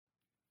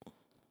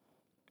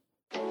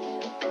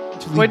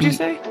What'd you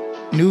say?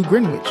 New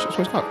Greenwich. That's what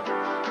it's called.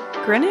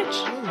 Greenwich?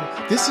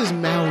 This is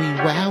Maui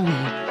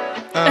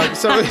Wowie.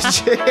 So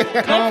it's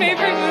My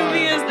favorite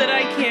movie is that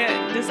I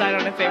can't decide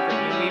on a favorite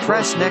movie.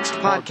 Press Next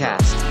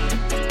Podcast.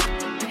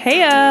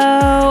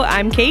 Heyo,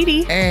 I'm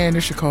Katie. And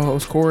it's your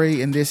co-host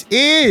Corey, and this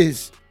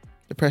is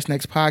the Press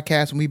Next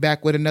Podcast, and we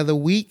back with another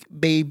week,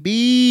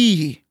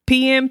 baby.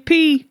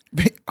 PMP.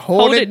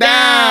 Hold it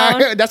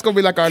down. That's gonna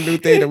be like our new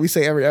thing that we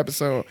say every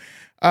episode.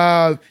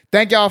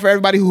 Thank y'all for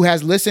everybody who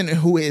has listened and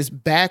who is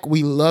back.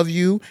 We love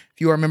you.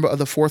 If you are a member of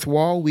the Fourth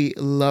Wall, we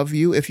love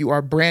you. If you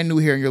are brand new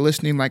here and you're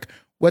listening, like,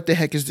 what the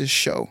heck is this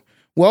show?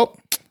 Well,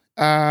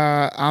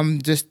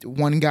 I'm just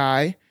one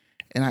guy,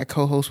 and I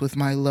co-host with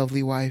my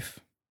lovely wife.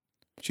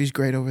 She's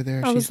great over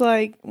there. I was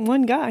like,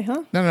 one guy,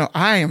 huh? No,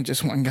 I am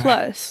just one guy.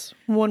 Plus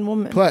one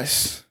woman.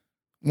 Plus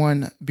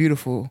one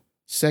beautiful,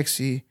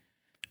 sexy,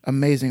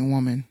 amazing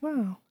woman.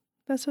 Wow,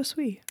 that's so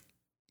sweet.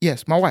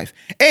 Yes, my wife.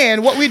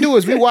 And what we do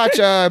is we watch,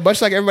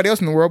 much like everybody else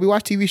in the world, we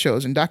watch TV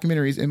shows and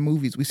documentaries and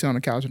movies. We sit on the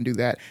couch and do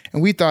that.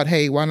 And we thought,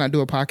 hey, why not do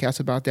a podcast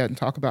about that and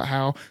talk about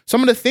how some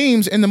of the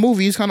themes in the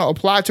movies kind of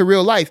apply to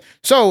real life.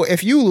 So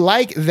if you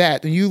like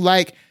that and you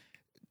like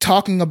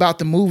talking about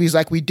the movies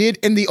like we did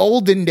in the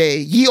olden day,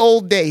 ye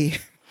old day,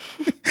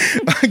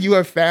 you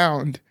have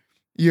found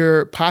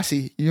your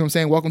posse. You know what I'm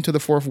saying? Welcome to the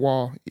Fourth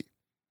Wall.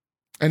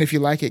 And if you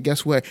like it,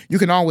 guess what? You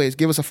can always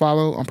give us a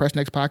follow on Press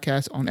Next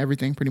Podcast on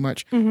everything pretty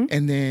much. Mm-hmm.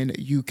 And then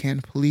you can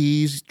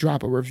please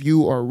drop a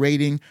review or a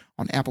rating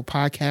on Apple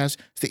Podcasts.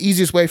 It's the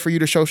easiest way for you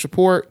to show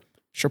support.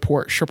 Show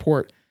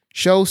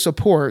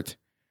support.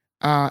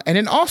 And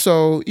then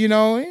also, you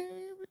know,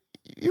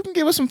 you can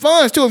give us some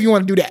funds too if you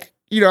want to do that.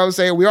 You know what I'm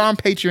saying? We are on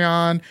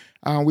Patreon.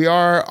 We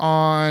are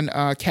on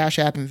Cash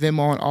App and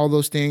Venmo and all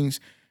those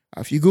things.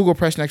 If you Google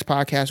Press Next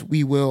Podcast,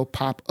 we will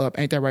pop up.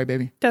 Ain't that right,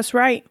 baby? That's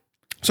right.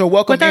 So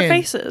welcome with our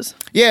faces.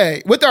 Yeah,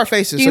 with our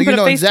faces. So you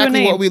know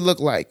exactly what we look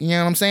like. You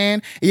know what I'm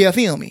saying? Yeah,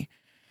 feel me.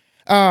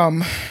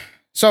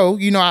 So,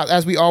 you know,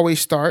 as we always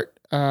start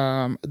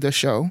the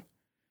show,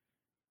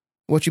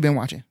 what you been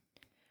watching?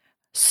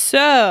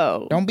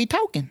 So. Don't be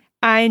talking.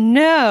 I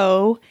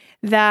know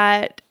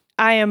that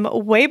I am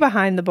way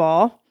behind the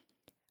ball,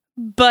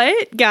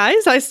 but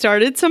guys, I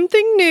started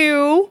something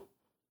new.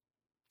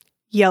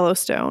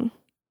 Yellowstone.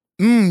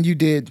 You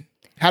did.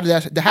 How did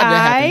that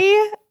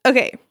happen?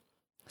 Okay.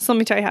 So let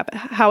me tell you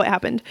how it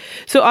happened.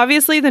 So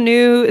obviously the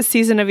new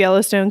season of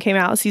Yellowstone came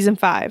out, season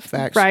 5.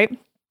 Facts. Right?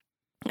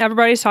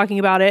 Everybody's talking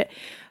about it.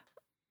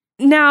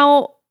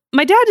 Now,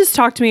 my dad has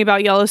talked to me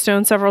about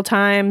Yellowstone several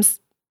times.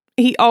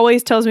 He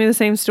always tells me the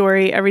same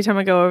story every time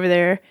I go over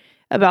there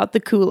about the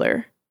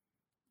cooler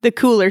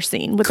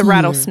scene with the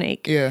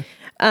rattlesnake. Yeah.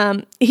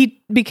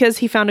 Because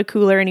he found a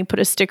cooler and he put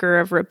a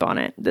sticker of RIP on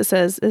it that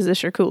says, "Is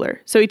this your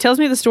cooler?" So he tells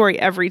me the story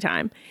every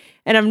time.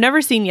 And I've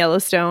never seen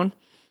Yellowstone.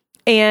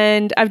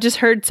 And I've just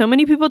heard so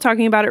many people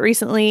talking about it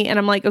recently. And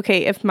I'm like,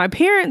 okay, if my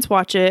parents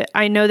watch it,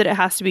 I know that it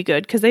has to be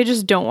good because they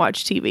just don't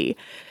watch TV.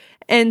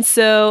 And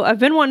so I've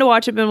been wanting to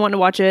watch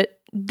it.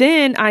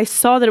 Then I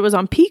saw that it was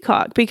on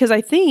Peacock because I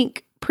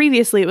think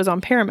previously it was on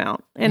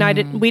Paramount.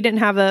 And we didn't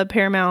have a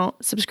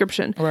Paramount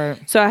subscription.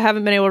 Right. So I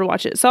haven't been able to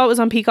watch it. Saw it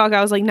was on Peacock.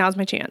 I was like, now's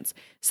my chance.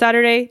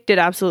 Saturday, did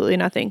absolutely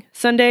nothing.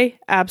 Sunday,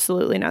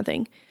 absolutely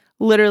nothing.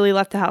 Literally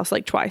left the house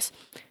like twice.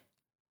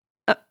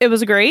 It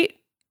was great.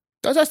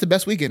 That's the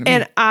best weekend.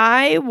 And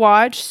I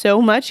watched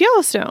so much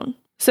Yellowstone.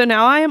 So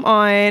now I am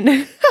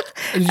on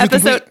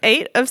episode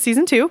 8 of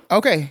season 2.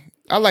 Okay.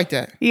 I like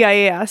that.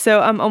 Yeah.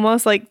 So I'm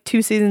almost like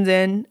 2 seasons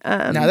in.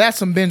 Now that's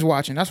some binge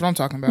watching. That's what I'm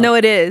talking about. No,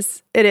 it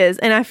is. It is.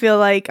 And I feel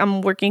like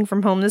I'm working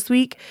from home this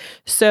week.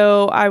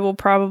 So I will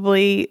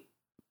probably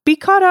be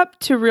caught up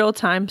to real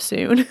time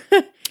soon.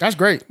 That's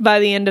great. By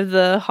the end of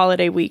the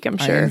holiday week, I'm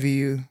sure. I envy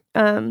you.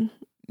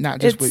 Not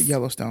just with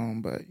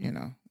Yellowstone, but you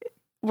know.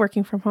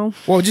 Working from home.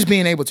 Well, just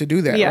being able to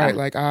do that, yeah. Right?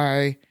 Like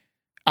I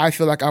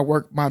feel like I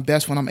work my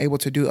best when I'm able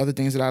to do other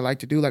things that I like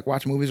to do, like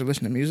watch movies or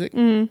listen to music.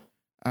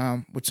 Mm-hmm.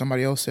 Which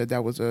somebody else said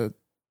that was a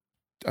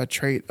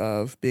trait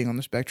of being on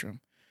the spectrum.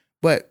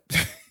 But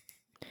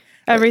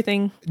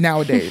everything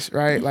nowadays,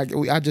 right? Like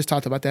I just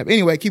talked about that. But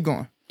anyway, keep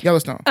going.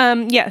 Yellowstone.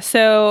 Yeah.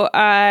 So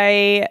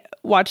I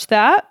watched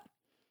that.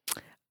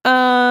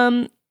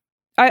 I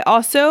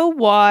also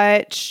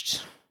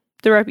watched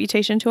the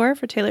Reputation tour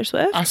for Taylor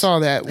Swift. I saw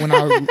that when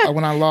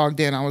I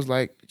logged in. I was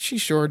like, she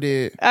sure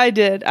did. I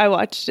did. I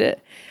watched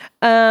it.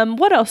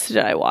 What else did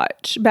I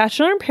watch?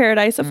 Bachelor in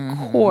Paradise, of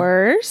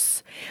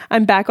course.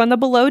 I'm back on the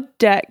Below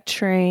Deck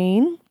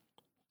train.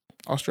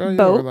 Australia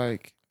boat. Or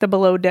like the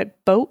Below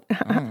Deck boat?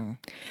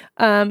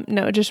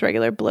 No, just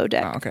regular Below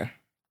Deck. Oh, okay.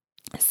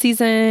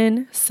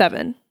 Season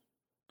 7.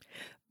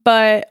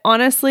 But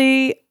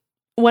honestly,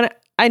 when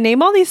I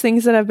name all these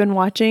things that I've been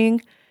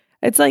watching,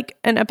 it's like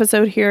an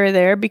episode here or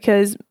there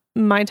because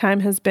my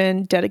time has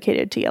been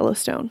dedicated to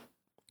Yellowstone.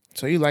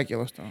 So you like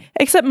Yellowstone?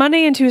 Except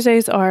Monday and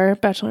Tuesdays are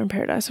Bachelor in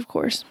Paradise, of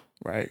course.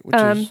 Right.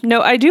 No,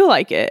 I do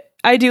like it.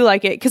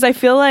 Because I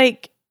feel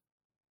like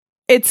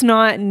it's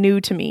not new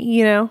to me,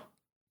 you know?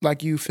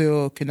 Like you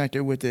feel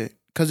connected with it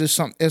because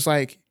it's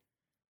like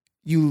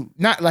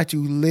not like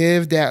you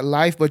live that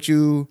life, but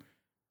you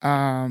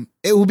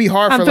it will be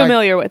hard I'm for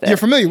familiar with it. You're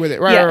familiar with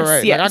it, right? Yes,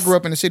 right. yes. Like I grew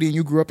up in the city and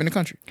you grew up in the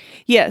country.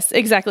 Yes,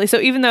 exactly. So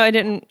even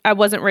though I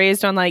wasn't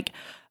raised on like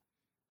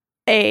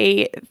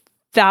a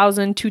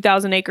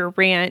 2,000 acre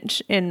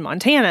ranch in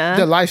Montana,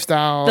 The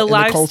lifestyle the and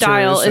lifestyle the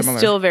culture is similar.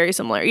 still very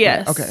similar.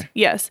 Yes. Right, okay.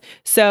 Yes.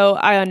 So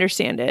I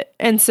understand it.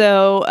 And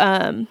so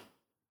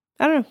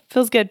I don't know,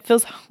 feels good.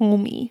 Feels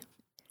homey.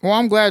 Well,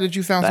 I'm glad that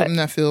you found something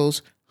that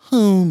feels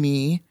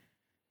homey.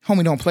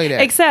 Homie don't play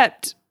that.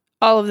 Except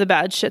all of the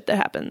bad shit that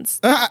happens.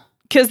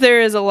 Because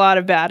there is a lot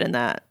of bad in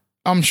that.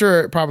 I'm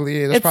sure it probably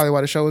is. That's It's- probably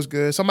why the show is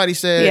good. Somebody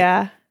said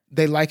Yeah.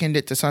 they likened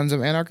it to Sons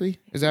of Anarchy.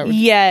 Is that what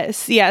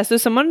Yes. Yeah. So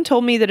someone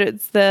told me that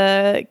it's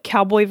the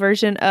cowboy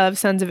version of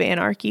Sons of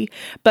Anarchy,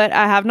 but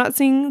I have not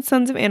seen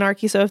Sons of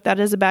Anarchy. So if that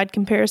is a bad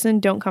comparison,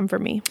 don't come for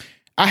me.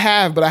 I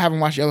have, but I haven't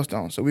watched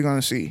Yellowstone, so we're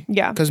gonna see.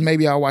 Yeah. Because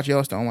maybe I'll watch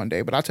Yellowstone one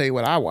day. But I'll tell you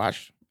what I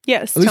watched.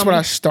 Yes. At least tell what me.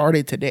 I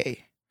started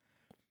today.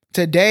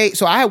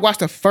 So I had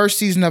watched the first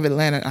season of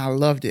Atlanta and I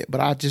loved it,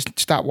 but I just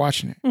stopped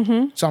watching it.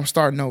 Mm-hmm. So I'm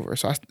starting over.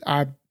 So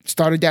I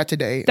started that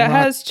today. That And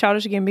when has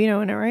Childish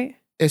Gambino in it, right?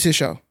 it's his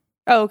show.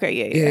 Oh, okay.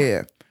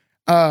 Yeah.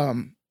 Yeah.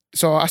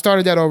 So I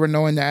started that over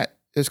knowing that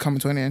it's coming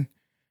to an end.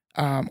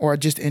 Or it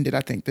just ended.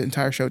 I think the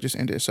entire show just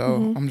ended.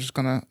 So Mhm.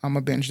 I'm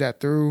gonna binge that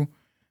through.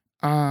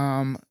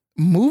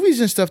 Movies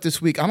and stuff this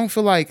week. I don't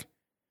feel like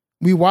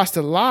we watched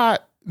a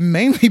lot,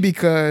 mainly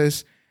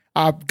because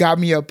I got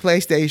me a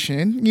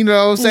PlayStation. You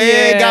know what I'm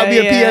saying? Yeah, Got me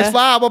a yeah.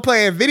 PS5. I'm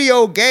playing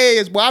video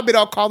games. Well, I've been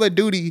on Call of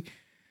Duty.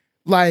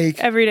 Like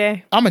Every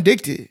day. I'm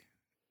addicted.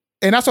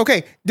 And that's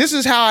okay. This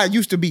is how I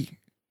used to be.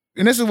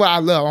 And this is what I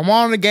love. I'm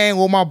on the game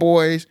with my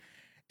boys.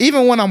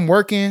 Even when I'm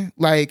working,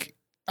 like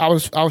I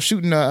was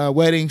shooting a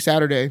wedding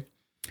Saturday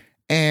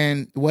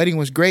and the wedding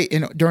was great.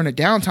 And during the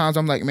downtimes,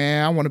 I'm like,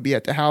 man, I want to be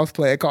at the house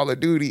playing Call of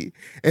Duty.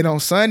 And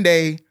on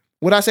Sunday,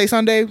 what I say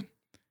Sunday?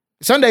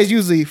 Sunday's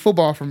usually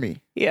football for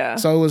me. Yeah.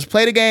 So it was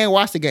play the game,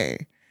 watch the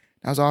game.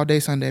 That was all day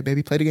Sunday,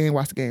 baby. Play the game,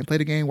 watch the game. Play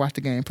the game, watch the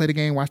game. Play the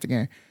game, watch the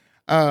game.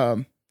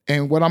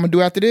 And what I'm gonna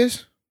do after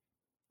this?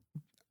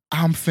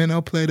 I'm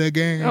finna play the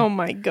game. Oh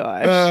my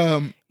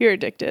gosh. You're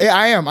addicted. Yeah,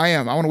 I am.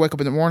 I want to wake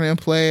up in the morning and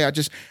play.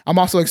 I'm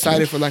also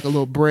excited for like a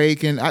little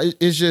break, and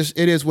it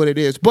is what it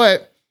is.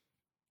 But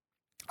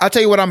I'll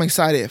tell you what I'm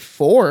excited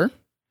for.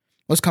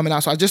 What's coming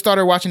out? So I just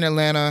started watching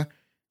Atlanta.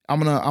 I'm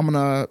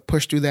gonna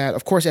push through that.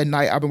 Of course, at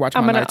night I've been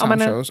watching my nighttime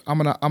shows. I'm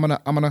gonna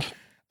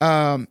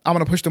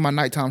push through my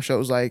nighttime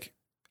shows. Like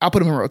I'll put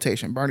them in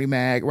rotation. Bernie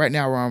Mag. Right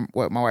now, where I'm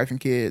with my wife and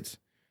kids.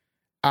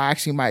 I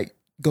actually might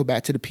go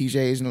back to the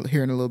PJs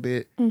here in a little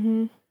bit.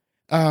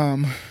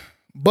 Mm-hmm.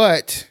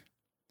 But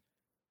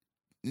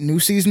new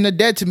season of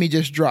Dead to Me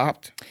just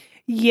dropped.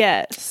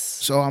 Yes.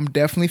 So I'm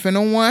definitely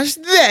finna watch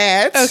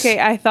that. Okay,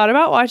 I thought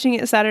about watching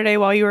it Saturday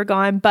while you were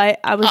gone, but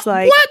I was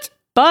like, what?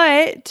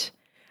 But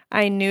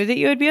I knew that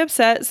you would be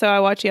upset, so I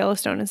watched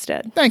Yellowstone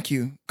instead. Thank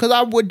you. Because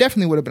I would have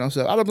been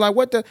upset. I'd have been like,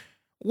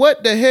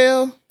 what the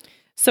hell?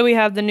 So we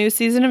have the new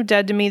season of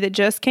Dead to Me that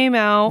just came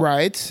out.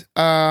 Right.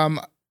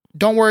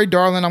 Don't worry,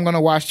 darling. I'm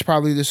gonna watch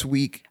probably this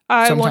week.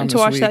 I want to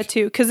watch that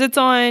too, because it's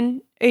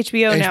on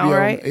HBO now,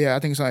 right? Yeah, I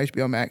think it's on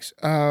HBO Max.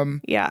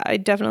 Yeah, I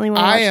definitely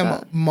want to watch I am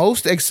that.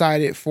 most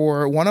excited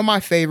for one of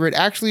my favorite.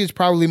 Actually, it's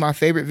probably my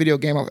favorite video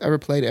game I've ever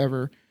played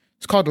ever.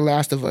 It's called The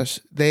Last of Us.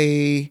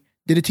 They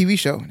did a TV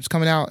show. It's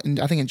coming out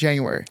I think in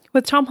January.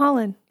 With Tom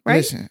Holland, right?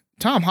 Listen,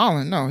 Tom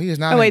Holland. No, he is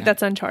not. Oh wait, in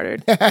that's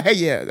Uncharted. that.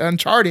 Yeah,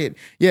 Uncharted.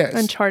 Yes,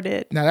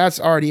 Uncharted. Now that's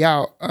already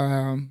out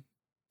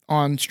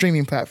on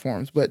streaming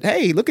platforms. But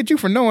hey, look at you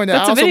for knowing that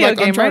That's I a also video like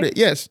game, Uncharted. right?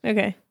 Yes.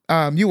 Okay.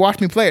 You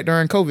watched me play it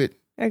during COVID.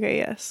 Okay.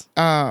 Yes.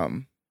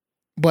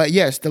 But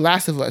yes, The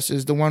Last of Us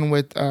is the one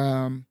with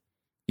where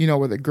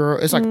the girl.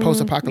 It's like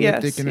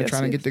post-apocalyptic, yes, and they're yes,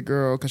 trying to get the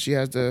girl because she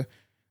has the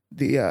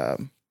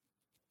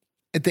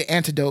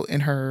antidote in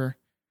her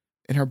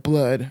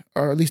blood,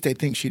 or at least they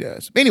think she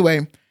does. But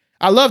anyway,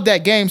 I love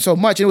that game so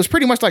much. It was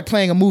pretty much like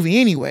playing a movie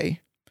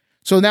anyway.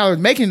 So now they're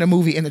making a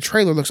movie, and the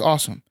trailer looks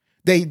awesome.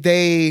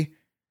 They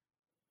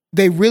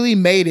really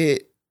made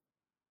it.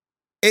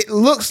 It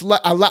looks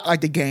like a lot like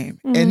the game,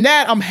 and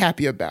that I'm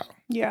happy about.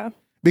 Yeah.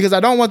 Because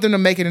I don't want them to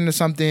make it into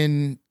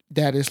something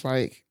that is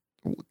like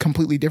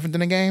completely different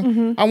than the game.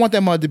 Mm-hmm. I want that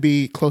mode to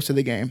be close to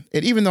the game.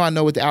 And even though I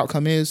know what the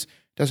outcome is,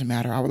 doesn't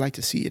matter. I would like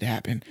to see it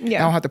happen.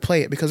 Yeah. I don't have to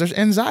play it because there's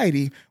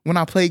anxiety when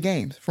I play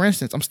games. For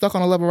instance, I'm stuck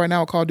on a level right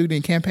now with Call of Duty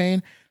and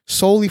campaign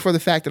solely for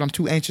the fact that I'm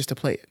too anxious to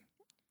play it.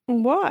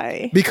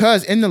 Why?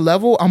 Because in the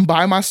level, I'm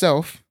by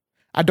myself.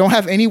 I don't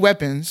have any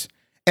weapons,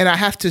 and I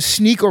have to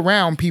sneak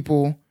around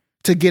people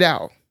to get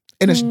out.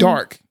 And it's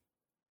dark.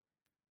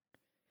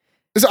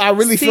 So I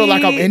really feel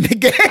like I'm in the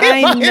game.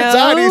 I My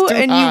anxiety is know, too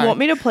and high. you want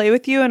me to play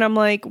with you, and I'm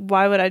like,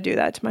 why would I do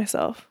that to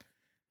myself?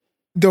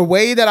 The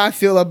way that I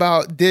feel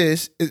about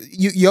this,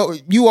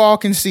 you all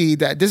can see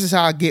that this is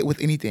how I get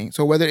with anything.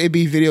 So whether it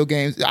be video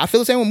games, I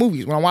feel the same with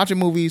movies. When I'm watching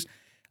movies,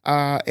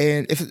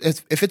 and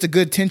if it's a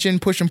good tension,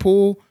 push and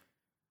pull,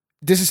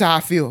 this is how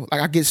I feel.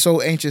 Like I get so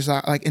anxious,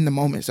 like in the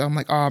moment. So I'm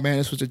like, oh man,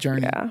 this was a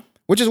journey. Yeah.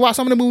 Which is why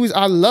some of the movies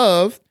I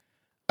love,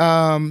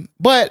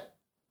 But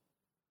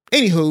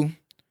anywho,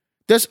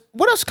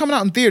 what else is coming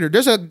out in theater?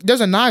 There's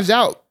a Knives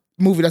Out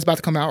movie that's about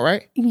to come out,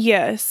 right?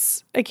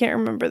 Yes. I can't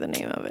remember the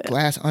name of it.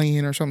 Glass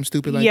Onion or something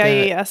stupid like yeah,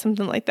 that. Yeah,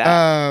 something like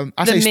that.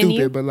 I say Menu?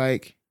 stupid, but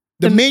like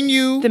the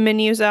Menu. The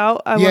Menu's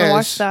out. I want to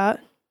watch that.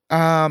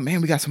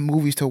 Man, we got some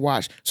movies to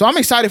watch. So I'm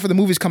excited for the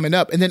movies coming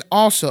up. And then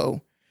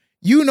also,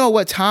 you know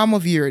what time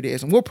of year it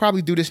is, and we'll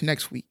probably do this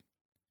next week.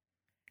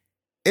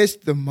 It's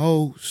the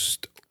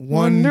most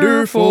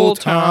wonderful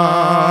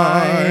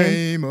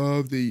time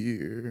of the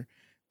year.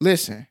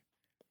 Listen,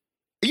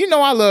 you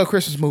know I love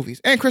Christmas movies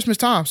and Christmas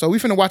time, so we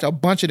finna watch a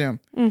bunch of them.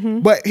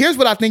 Mm-hmm. But here's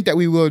what I think that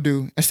we will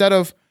do. Instead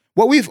of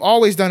what we've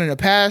always done in the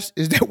past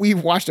is that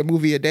we've watched a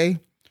movie a day.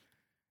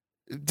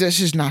 This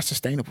is not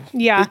sustainable.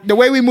 Yeah. The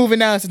way we moving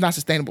now is not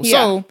sustainable. Yeah.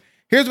 So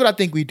here's what I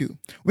think we do.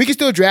 We can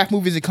still draft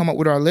movies and come up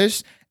with our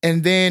list.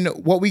 And then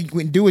what we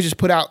can do is just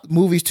put out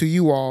movies to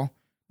you all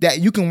that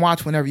you can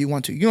watch whenever you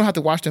want to. You don't have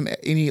to watch them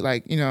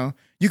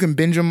you can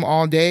binge them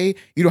all day.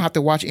 You don't have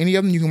to watch any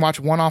of them. You can watch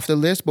one off the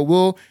list, but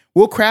we'll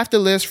craft a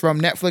list from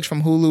Netflix,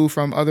 from Hulu,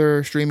 from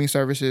other streaming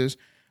services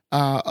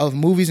of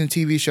movies and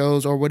TV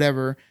shows or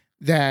whatever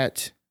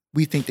that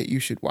we think that you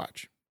should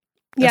watch.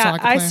 Yeah,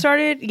 I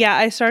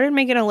started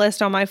making a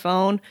list on my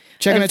phone.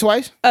 Checking it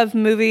twice? Of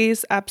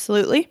movies,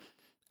 absolutely.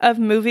 Of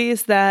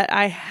movies that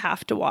I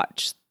have to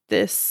watch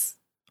this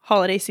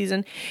holiday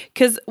season.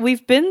 Because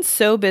we've been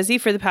so busy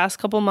for the past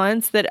couple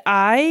months that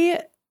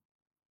I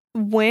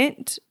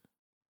went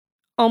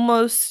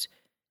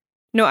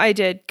I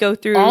did go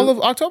through all of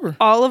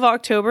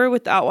October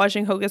without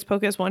watching Hocus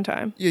Pocus one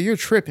time. Yeah, you're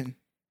tripping.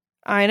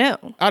 I know.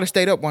 I'd have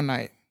stayed up one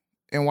night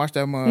and watched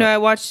that movie. No, I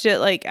watched it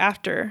like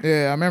after.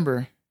 Yeah, I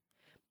remember.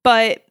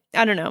 But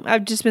I don't know.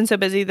 I've just been so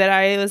busy that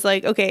I was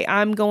like, okay,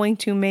 I'm going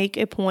to make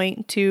a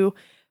point to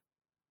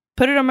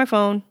put it on my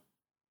phone,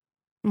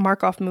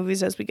 mark off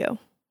movies as we go.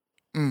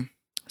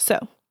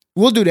 So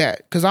we'll do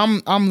that because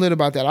I'm lit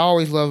about that. I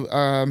always love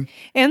and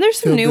there's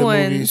some new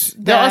ones. Movies.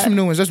 There are some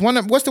new ones. There's one.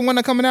 What's the one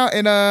that coming out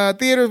in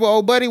theaters with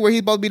old buddy where he's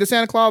supposed to be the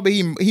Santa Claus, but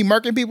he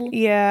murking people?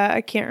 Yeah,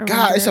 I can't remember.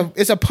 God,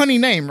 it's a punny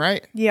name,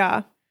 right?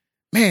 Yeah.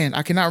 Man,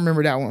 I cannot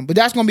remember that one, but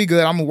that's gonna be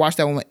good. I'm gonna watch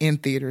that one in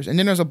theaters. And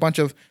then there's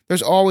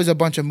always a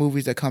bunch of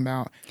movies that come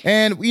out,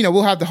 and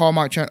we'll have the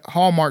Hallmark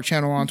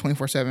channel on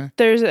 24/7.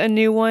 There's a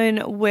new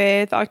one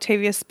with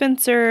Octavia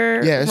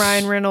Spencer, yes.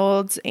 Ryan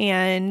Reynolds,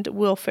 and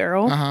Will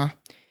Ferrell.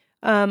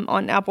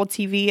 On Apple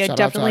TV. I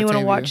definitely want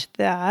to watch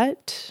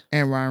that.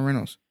 And Ryan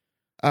Reynolds.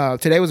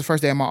 Today was the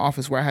first day in my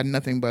office where I had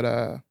nothing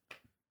but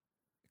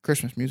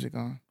Christmas music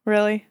on.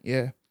 Really?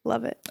 Yeah.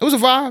 Love it. It was a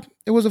vibe,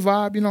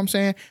 you know what I'm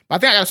saying? But I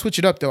think I gotta switch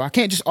it up though. I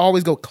can't just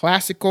always go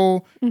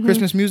classical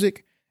Christmas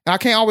music. And I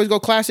can't always go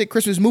classic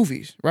Christmas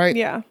movies, right?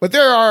 Yeah. But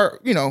there are,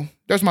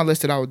 there's my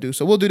list that I would do.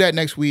 So we'll do that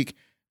next week.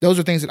 Those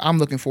are things that I'm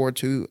looking forward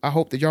to. I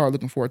hope that y'all are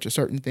looking forward to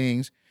certain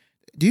things.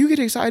 Do you get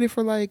excited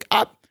for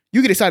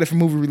you get excited for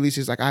movie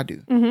releases like I do?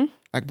 Mm-hmm.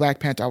 Like Black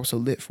Panther, I was so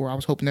lit for. I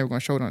was hoping they were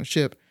going to show it on the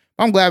ship.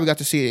 But I'm glad we got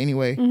to see it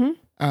anyway.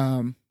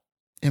 In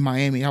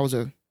Miami, that was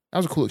a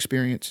cool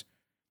experience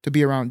to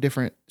be around a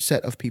different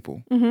set of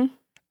people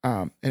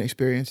and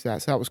experience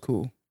that. So that was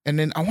cool. And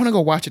then I want to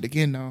go watch it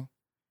again though.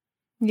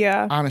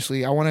 Yeah.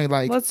 Honestly, I want to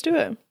let's do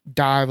it.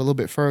 Dive a little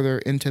bit further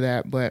into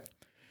that, but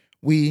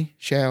we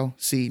shall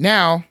see.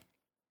 Now,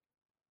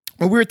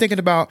 when we were thinking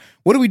about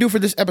what do we do for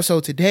this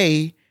episode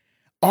today,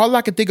 all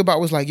I could think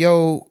about was like,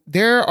 the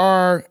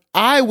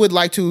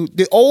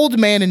old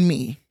man in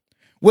me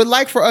would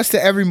like for us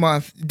to every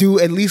month do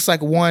at least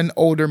like one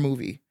older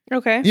movie.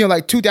 Okay.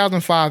 Like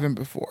 2005 and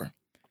before.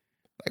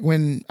 Like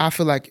when I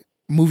feel like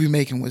movie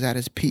making was at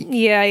its peak.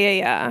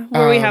 Yeah.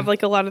 Where we have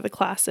like a lot of the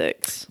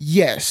classics.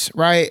 Yes,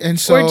 right? And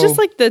so or just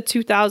like the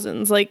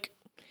 2000s, like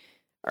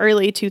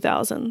early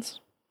 2000s.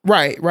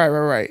 Right.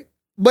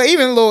 But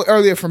even a little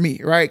earlier for me,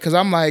 right? Because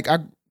I'm like,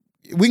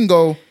 we can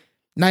go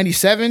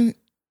 97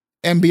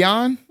 and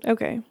beyond.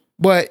 Okay.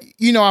 But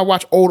I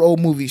watch old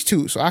movies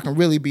too, so I can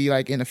really be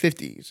like in the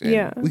 50s. And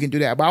yeah. We can do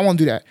that. But I won't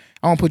do that.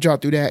 I won't put y'all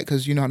through that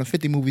because how the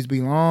 50 movies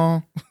be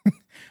long.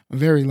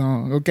 Very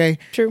long, okay?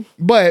 True.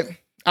 But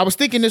I was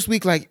thinking this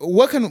week, like,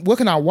 what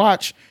can I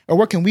watch or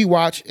what can we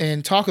watch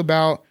and talk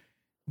about,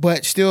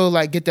 but still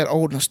like get that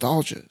old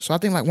nostalgia. So I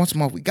think like once a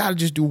month we gotta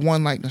just do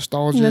one like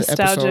nostalgia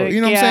episode.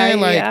 You know what I'm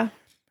saying? Like,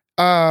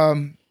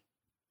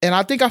 and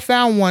I think I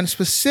found one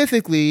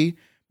specifically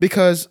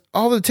because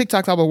all of the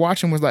TikToks I was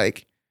watching was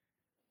like,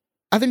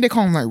 I think they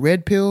call them like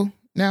red pill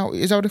now.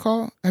 Is that what they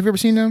call? Have you ever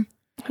seen them?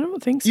 I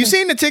don't think so. You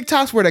seen the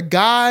TikToks where the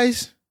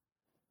guys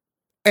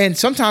and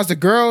sometimes the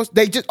girls,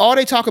 they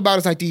talk about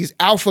is like these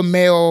alpha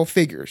male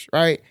figures,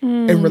 right?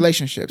 In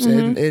relationships.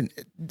 And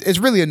it's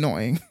really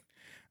annoying.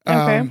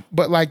 Okay.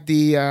 But like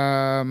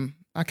I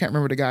can't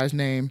remember the guy's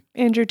name.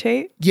 Andrew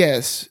Tate?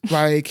 Yes.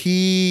 Like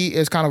he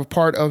is kind of a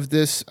part of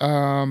this,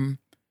 what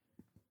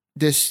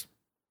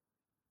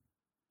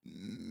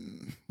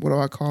do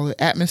I call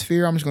it?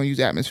 Atmosphere. I'm just going to use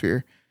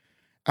atmosphere.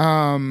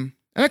 And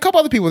a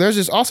couple other people. There's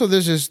this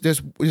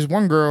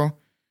one girl.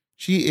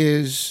 She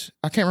is,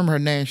 I can't remember her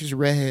name. She's a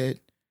redhead.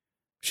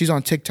 She's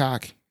on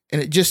TikTok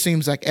And it just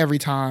seems like every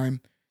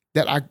time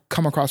that I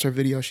come across her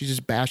video, she's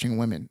just bashing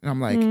women. And I'm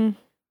like, I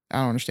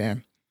don't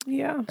understand.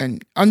 Yeah.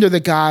 And under the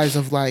guise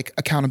of like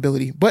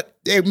accountability. But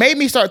it made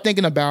me start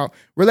thinking about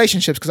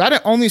relationships because I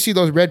didn't only see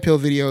those red pill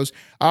videos.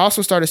 I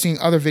also started seeing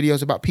other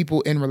videos about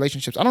people in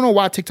relationships. I don't know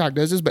why TikTok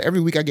does this, but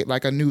every week I get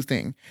like a new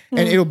thing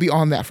and it'll be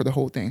on that for the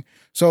whole thing.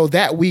 So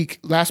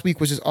last week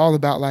was just all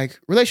about like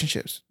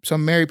relationships.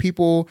 Some married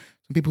people,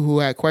 some people who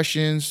had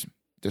questions.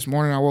 This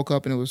morning I woke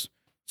up and it was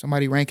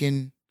somebody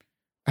ranking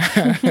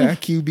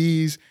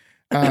QBs,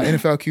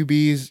 NFL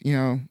QBs, you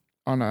know,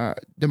 on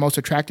the most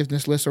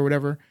attractiveness list or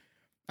whatever.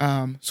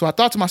 So I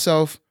thought to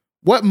myself,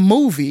 what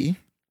movie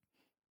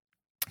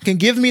can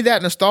give me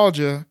that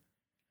nostalgia,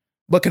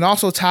 but can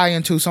also tie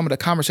into some of the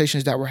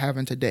conversations that we're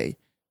having today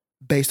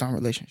based on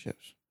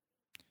relationships?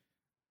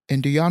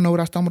 And do y'all know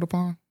what I stumbled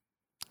upon?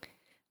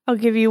 I'll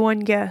give you one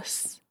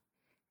guess.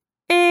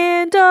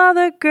 And all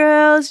the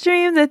girls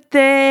dream that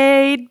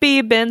they'd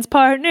be Ben's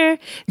partner.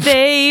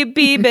 They'd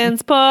be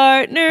Ben's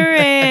partner,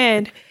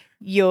 and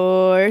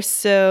you're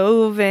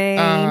so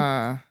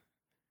vain.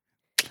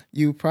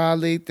 You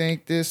probably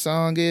think this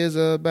song is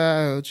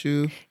about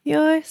you.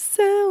 You're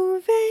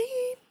so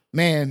vain.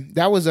 Man,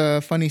 that was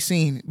a funny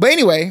scene. But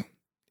anyway,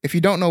 if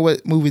you don't know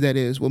what movie that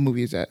is, what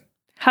movie is that?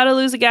 How to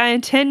Lose a Guy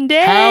in 10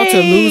 Days. How to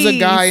Lose a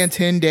Guy in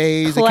 10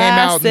 Days. Classic. It came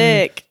out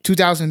in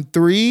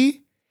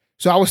 2003.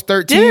 So I was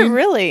 13. Did it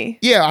really?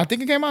 Yeah, I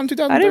think it came out in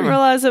 2003. I didn't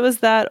realize it was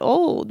that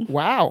old.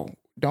 Wow.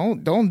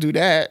 Don't do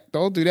that.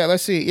 Don't do that.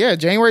 Let's see. Yeah,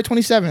 January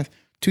 27th,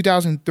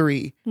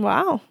 2003.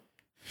 Wow.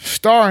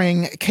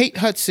 Starring Kate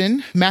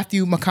Hudson,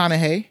 Matthew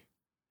McConaughey,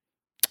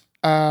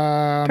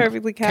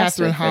 Perfectly cast.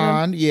 Catherine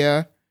Hahn,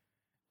 yeah.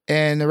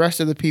 And the rest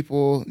of the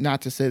people,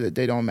 not to say that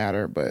they don't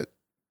matter, but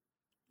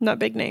not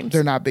big names.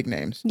 They're not big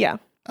names. Yeah.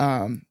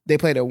 They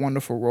played a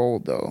wonderful role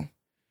though.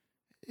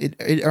 It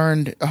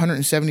earned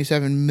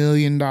 $177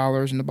 million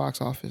in the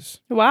box office.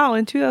 Wow,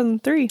 in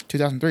 2003.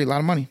 2003, a lot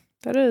of money.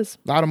 That is.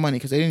 A lot of money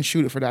because they didn't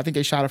shoot it for that. I think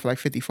they shot it for like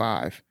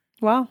 55.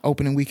 Wow.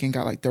 Opening weekend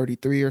got like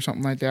 33 or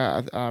something like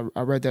that.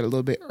 I read that a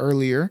little bit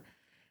earlier.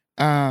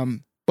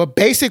 But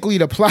basically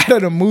the plot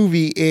of the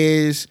movie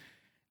is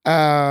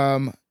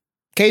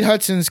Kate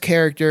Hudson's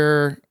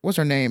character, what's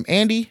her name?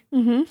 Andy?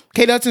 Mm-hmm.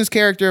 Kate Hudson's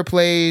character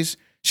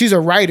she's a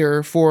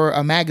writer for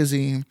a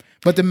magazine,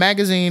 but the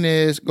magazine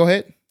is, go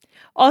ahead.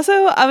 Also,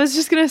 I was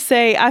just going to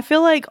say, I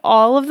feel like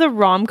all of the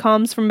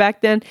rom-coms from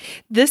back then,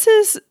 this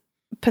is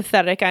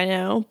pathetic, I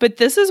know, but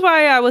this is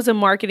why I was a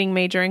marketing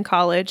major in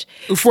college.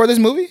 For this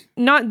movie?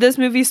 Not this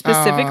movie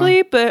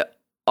specifically, but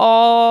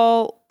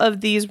all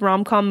of these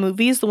rom-com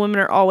movies, the women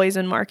are always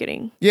in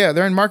marketing. Yeah,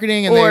 they're in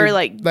marketing and or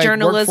like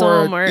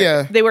journalism,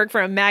 or they work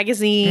for a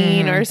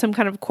magazine or some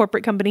kind of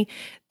corporate company.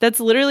 That's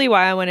literally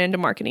why I went into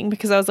marketing,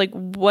 because I was like,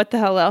 what the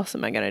hell else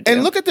am I going to do?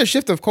 And look at the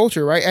shift of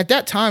culture, right? At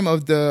that time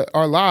of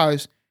our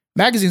lives,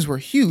 magazines were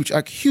huge,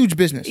 like huge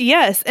business.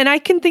 Yes. And I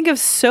can think of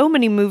so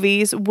many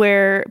movies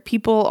where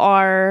people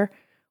are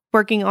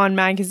working on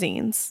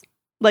magazines.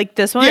 Like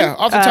this one. Yeah,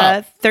 off the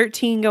top.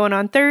 13 going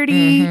on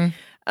 30.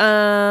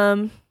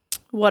 Mm-hmm.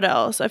 What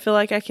else? I feel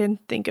like I can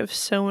think of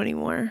so many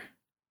more.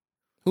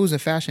 Who was in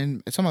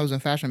fashion? Somebody was in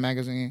fashion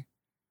magazine.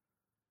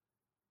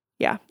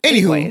 Yeah.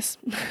 Anywho, anyways.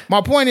 My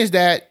point is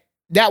that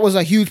was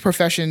a huge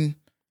profession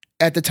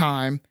at the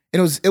time. It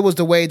was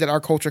the way that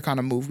our culture kind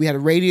of moved. We had a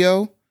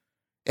radio.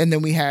 And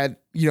then we had,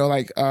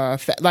 I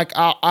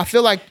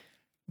feel like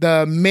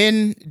the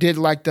men did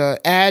like the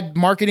ad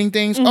marketing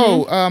things.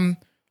 Mm-hmm.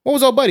 What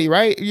was old buddy,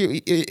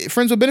 right?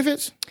 Friends with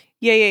Benefits?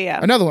 Yeah.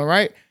 Another one,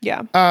 right?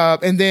 Yeah.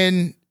 And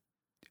then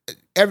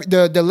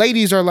the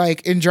ladies are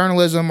like in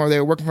journalism or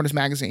they're working for this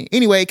magazine.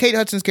 Anyway, Kate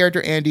Hudson's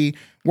character, Andy,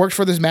 works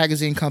for this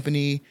magazine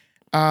company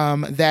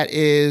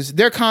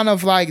they're kind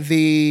of like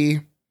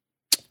the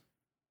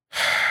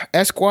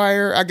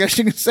Esquire, I guess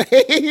you can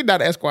say.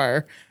 Not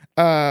Esquire.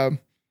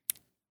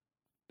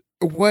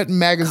 What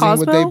magazine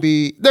Cosmo? would they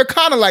be? They're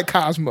kind of like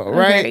Cosmo,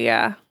 right? Okay,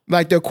 yeah.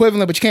 Like the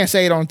equivalent, but you can't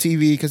say it on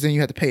TV because then you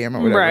have to pay him or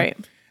whatever. Right.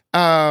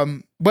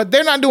 But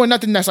they're not doing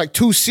nothing that's like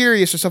too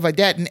serious or stuff like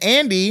that. And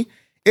Andy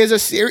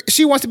is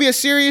she wants to be a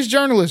serious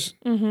journalist,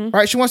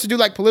 right? She wants to do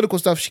like political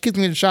stuff. She keeps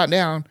getting shot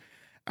down.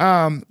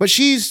 But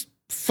she's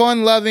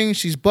fun loving.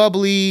 She's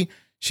bubbly.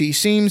 She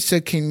seems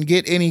to can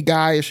get any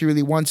guy if she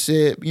really wants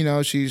it. You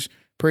know, she's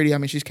pretty. I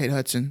mean, she's Kate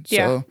Hudson.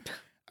 Yeah.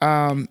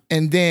 So,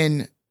 and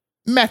then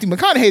Matthew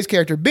McConaughey's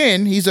character,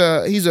 Ben, he's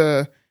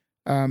a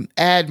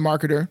ad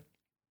marketer.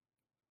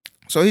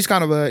 So he's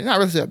kind of not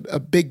really a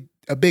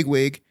big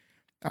wig,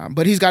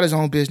 but he's got his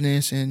own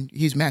business and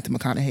he's Matthew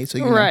McConaughey.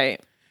 So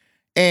right.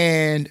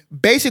 And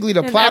basically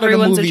the plot of the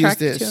movie is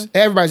this.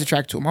 Everybody's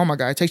attracted to him. Oh my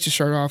God, he takes his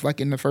shirt off like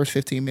in the first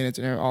 15 minutes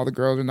and all the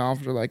girls in the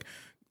office are like,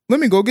 let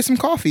me go get some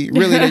coffee.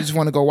 Really, they just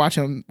want to go watch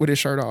him with his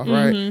shirt off,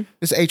 right?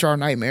 It's an HR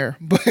nightmare.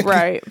 But,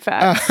 right,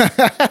 facts.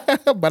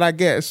 But I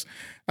guess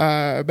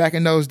back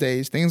in those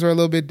days, things were a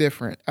little bit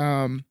different.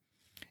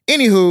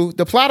 Anywho,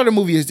 the plot of the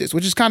movie is this,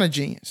 which is kind of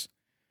genius.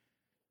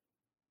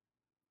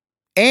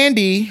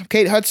 Andy,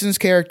 Kate Hudson's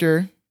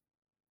character,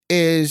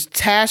 is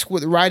tasked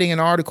with writing an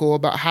article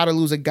about how to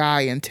lose a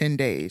guy in 10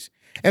 days.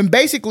 And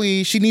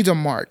basically, she needs a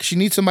mark. She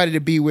needs somebody to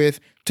be with,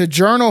 to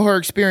journal her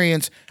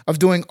experience of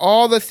doing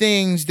all the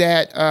things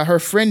that her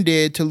friend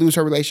did to lose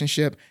her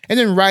relationship, and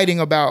then writing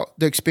about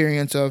the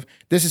experience of,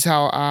 this is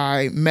how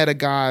I met a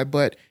guy,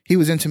 but he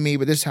was into me,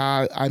 but this is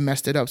how I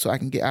messed it up so I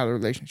can get out of the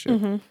relationship.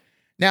 Mm-hmm.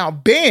 Now,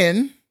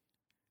 Ben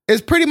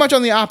is pretty much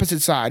on the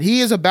opposite side.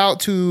 He is about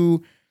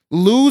to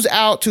lose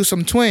out to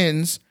some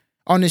twins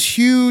on this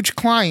huge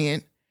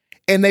client,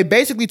 and they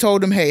basically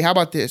told him, hey, how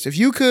about this? If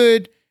you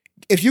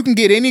can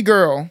get any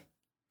girl,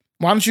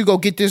 why don't you go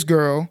get this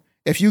girl?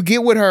 If you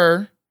get with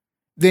her,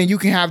 then you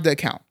can have the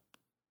account,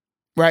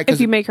 right?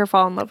 If you make her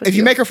fall in love with you. If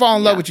you make her fall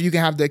in love with you, you can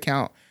have the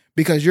account,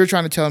 because you're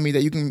trying to tell me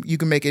that you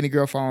can make any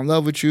girl fall in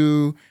love with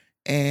you,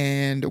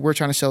 and we're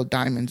trying to sell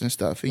diamonds and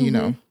stuff, and, you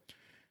know.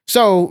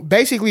 So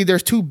basically,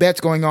 there's two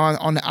bets going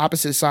on the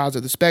opposite sides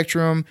of the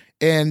spectrum,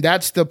 and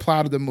that's the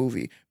plot of the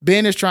movie.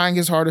 Ben is trying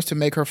his hardest to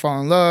make her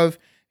fall in love,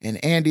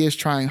 and Andy is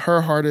trying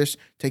her hardest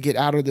to get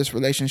out of this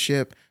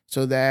relationship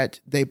so that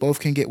they both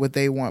can get what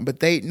they want.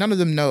 But none of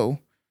them know.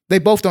 They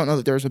both don't know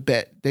that there's a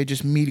bet. They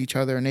just meet each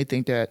other and they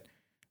think that,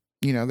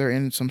 you know, they're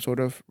in some sort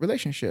of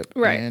relationship.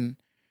 Right. And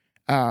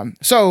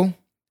so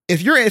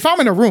if I'm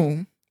in a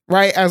room,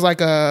 right,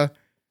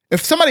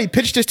 if somebody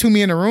pitched this to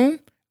me in a room,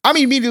 I'm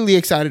immediately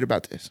excited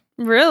about this.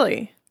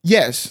 Really?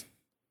 Yes.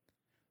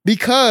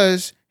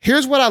 Because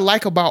here's what I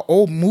like about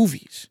old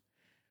movies.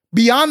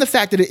 Beyond the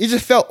fact that it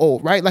just felt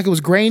old, right? Like it was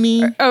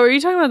grainy. Oh, are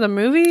you talking about the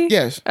movie?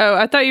 Yes. Oh,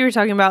 I thought you were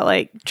talking about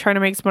like trying to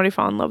make somebody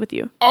fall in love with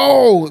you.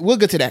 Oh, we'll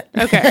get to that.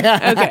 Okay.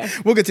 Okay.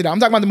 We'll get to that. I'm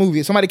talking about the movie.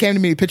 If somebody came to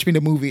me and pitched me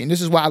the movie, and this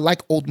is why I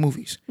like old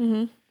movies.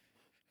 Mm-hmm.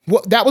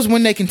 Well, that was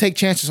when they can take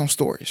chances on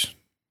stories.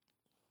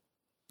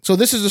 So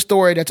this is a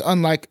story that's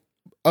unlike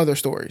other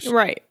stories.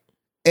 Right.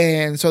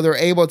 And so they're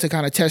able to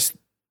kind of test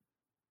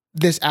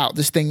this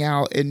thing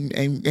out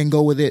and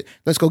go with it.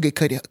 Let's go get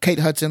Kate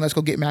Hudson. Let's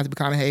go get Matthew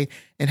McConaughey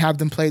and have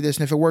them play this.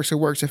 And if it works, it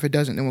works. If it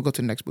doesn't, then we'll go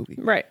to the next movie.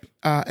 Right.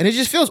 And it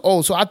just feels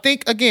old. So I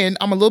think, again,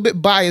 I'm a little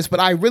bit biased, but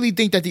I really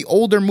think that the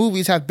older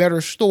movies have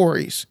better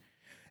stories.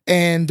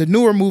 And the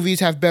newer movies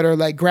have better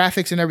like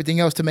graphics and everything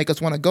else to make us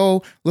want to go.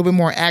 A little bit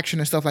more action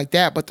and stuff like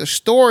that. But the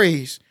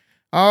stories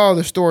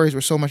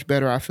were so much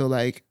better, I feel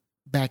like,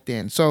 back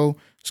then. So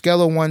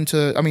scale of 0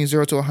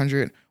 to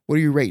 100, what are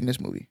you rating this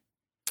movie?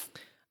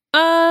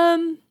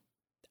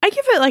 I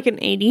give it like an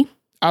 80.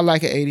 I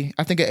like an 80.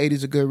 I think an 80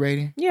 is a good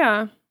rating.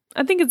 Yeah.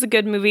 I think it's a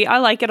good movie. I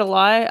like it a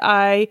lot.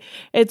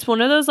 It's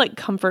one of those like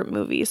comfort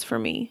movies for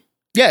me.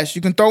 Yes,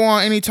 you can throw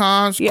on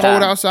anytime. It's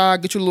cold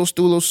outside. Get you a little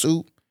stew, a little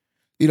soup.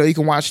 You know, you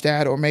can watch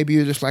that. Or maybe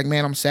you're just like,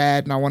 man, I'm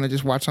sad and I want to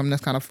just watch something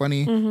that's kind of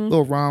funny. A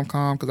little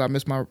rom-com because I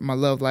miss my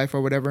love life or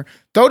whatever.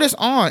 Throw this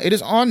on. It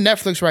is on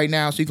Netflix right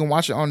now, so you can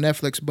watch it on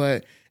Netflix.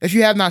 But if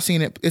you have not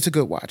seen it, it's a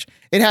good watch.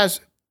 It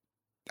has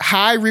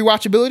high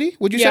rewatchability,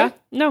 would you say?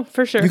 No,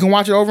 for sure. You can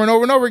watch it over and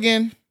over and over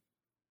again.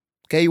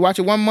 Okay, you watch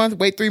it 1 month,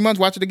 wait 3 months,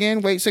 watch it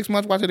again, wait 6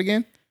 months, watch it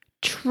again.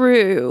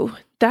 True.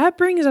 That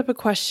brings up a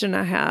question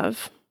I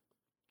have.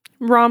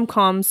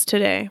 Rom-coms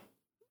today.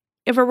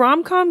 If a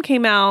rom-com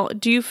came out,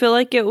 do you feel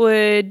like it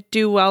would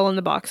do well in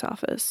the box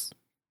office?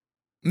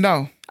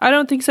 No. I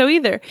don't think so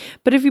either.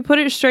 But if you put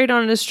it straight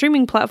on a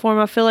streaming platform,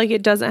 I feel like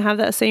it doesn't have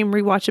that same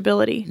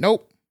rewatchability.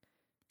 Nope.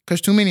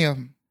 Because too many of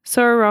them.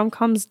 So are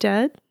rom-coms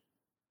dead?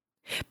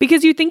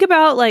 Because you think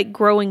about like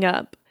growing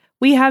up,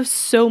 we have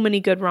so many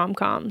good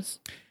rom-coms.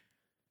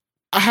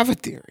 I have a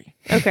theory.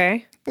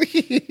 Okay.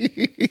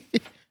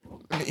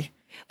 Like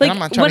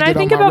when I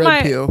think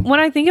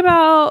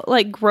about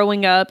like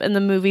growing up and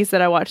the movies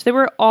that I watched, they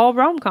were all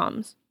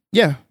rom-coms.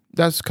 Yeah,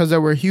 that's because they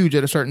were huge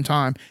at a certain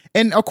time.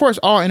 And of course,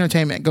 all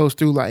entertainment goes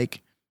through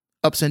like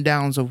ups and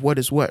downs of what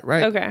is what,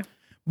 right? Okay.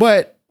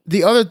 But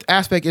the other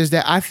aspect is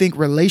that I think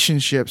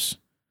relationships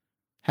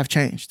have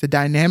changed. The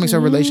dynamics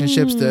of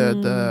relationships,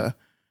 the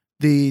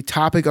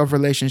topic of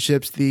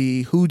relationships,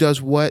 the who does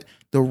what,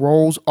 the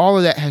roles, all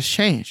of that has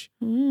changed.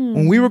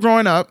 When we were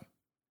growing up,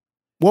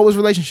 what was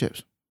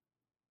relationships?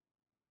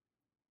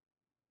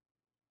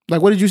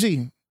 Like, what did you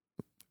see?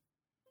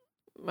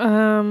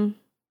 I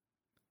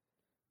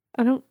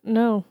don't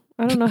know.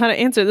 I don't know how to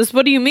answer this.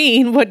 What do you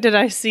mean? What did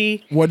I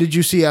see? What did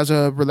you see as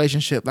a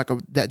relationship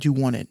that you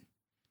wanted?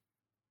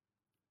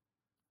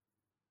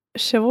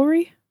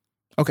 Chivalry?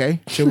 Okay.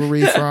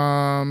 Chivalry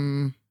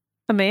from...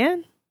 A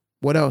man?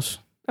 What else?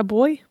 A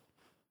boy?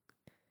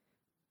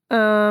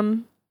 I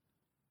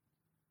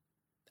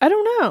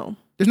don't know.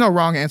 There's no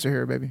wrong answer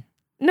here, baby.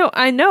 No,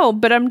 I know,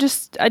 but I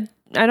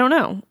don't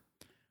know.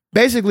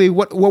 Basically,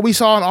 what we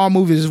saw in all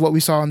movies is what we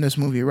saw in this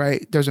movie,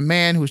 right? There's a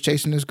man who's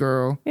chasing this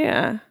girl.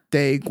 Yeah.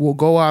 They will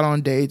go out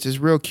on dates. It's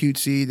real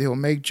cutesy. They'll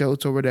make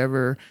jokes or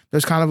whatever.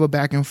 There's kind of a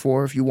back and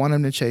forth. You want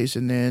him to chase,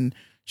 and then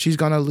she's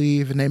going to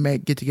leave, and they may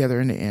get together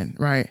in the end,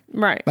 right?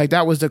 Right. Like,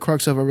 that was the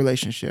crux of a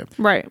relationship.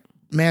 Right.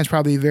 Man's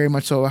probably very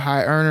much so a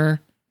high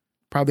earner,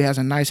 probably has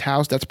a nice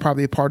house. That's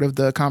probably a part of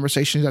the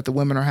conversations that the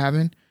women are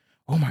having.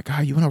 oh my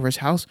God, you went over his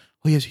house?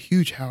 Oh, he has a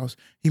huge house.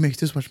 He makes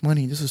this much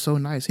money. This is so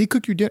nice. He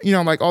cooked you dinner. You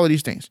know, like all of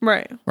these things.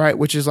 Right. Right.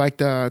 Which is like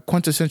the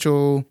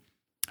quintessential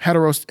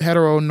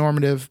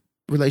heteronormative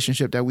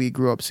relationship that we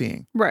grew up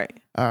seeing. Right.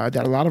 That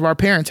a lot of our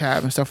parents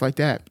have and stuff like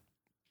that.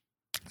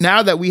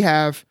 Now that we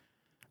have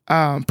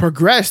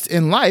progressed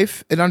in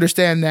life and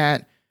understand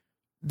that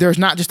there's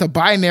not just a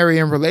binary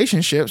in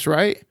relationships,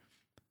 right?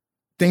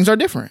 Things are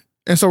different.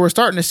 And so we're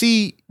starting to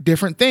see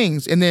different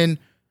things. And then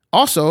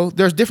also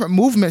there's different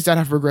movements that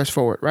have progressed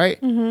forward, right?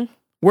 Mm-hmm.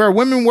 Where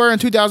women were in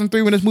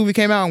 2003 when this movie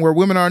came out and where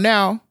women are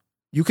now,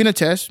 you can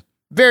attest,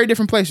 very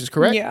different places,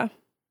 correct? Yeah.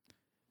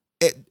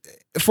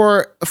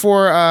 For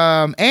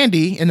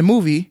Andy in the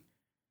movie,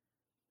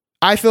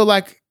 I feel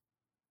like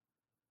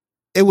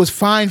it was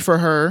fine for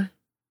her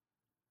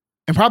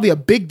and probably a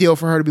big deal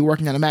for her to be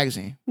working on a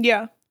magazine.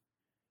 Yeah.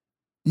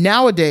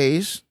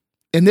 Nowadays,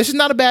 and this is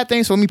not a bad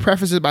thing, so let me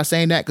preface it by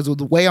saying that because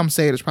the way I'm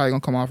saying it is probably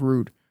going to come off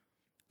rude.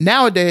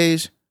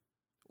 Nowadays,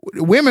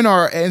 women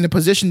are in a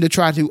position to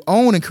try to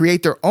own and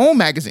create their own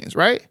magazines,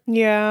 right?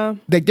 Yeah.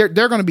 They're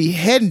going to be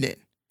heading it.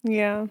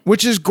 Yeah.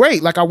 Which is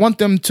great. Like, I want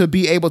them to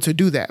be able to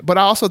do that. But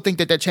I also think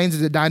that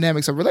changes the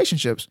dynamics of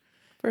relationships.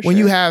 For sure. When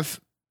you have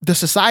the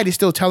society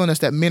still telling us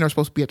that men are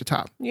supposed to be at the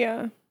top.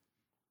 Yeah.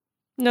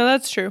 No,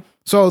 that's true.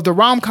 So the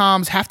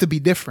rom-coms have to be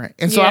different.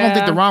 And so I don't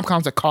think the Yeah.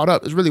 rom-coms are caught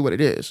up is really what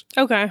it is.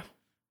 Okay.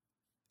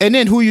 And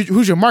then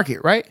who's your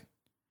market, right?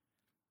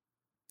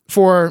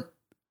 For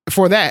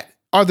that.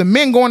 Are the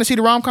men going to see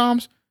the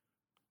rom-coms?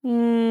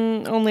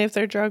 Only if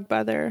they're drugged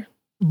by their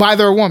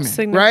Woman,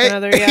 significant right?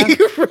 other, yeah.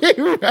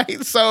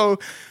 Right. So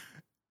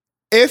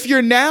if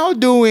you're now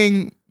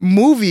doing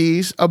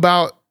movies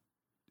about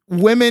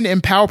women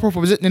in powerful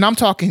positions, and I'm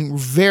talking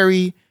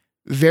very,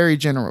 very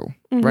general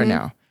right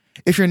now.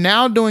 If you're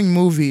now doing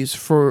movies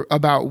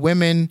about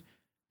women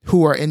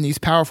who are in these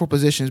powerful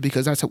positions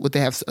because that's what they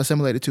have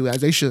assimilated to,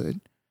 as they should,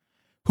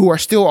 who are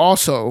still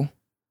also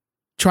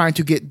trying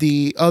to get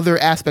the other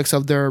aspects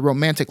of their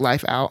romantic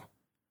life out,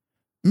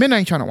 men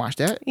ain't trying to watch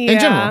that in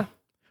general.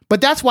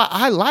 But that's why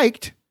I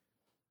liked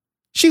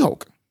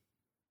She-Hulk.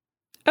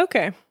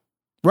 Okay.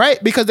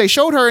 Right? Because they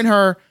showed her in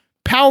her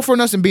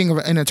powerfulness in being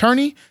an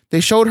attorney. They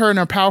showed her in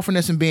her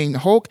powerfulness in being the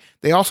Hulk.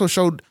 They also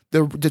showed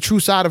the true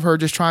side of her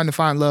just trying to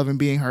find love and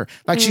being her.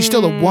 Like, she's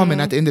still a woman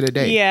at the end of the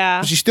day.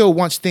 Yeah. But she still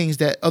wants things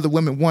that other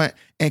women want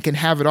and can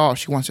have it all.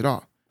 She wants it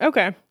all.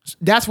 Okay.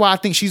 That's why I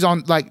think she's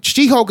on, like,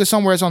 She-Hulk is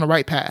somewhere that's on the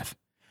right path.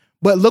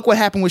 But look what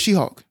happened with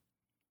She-Hulk.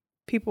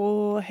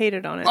 People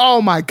hated on it.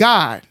 Oh my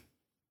God.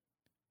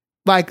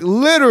 Like,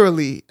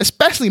 literally,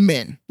 especially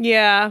men.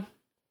 Yeah.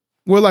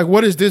 We're like,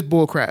 what is this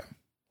bull crap?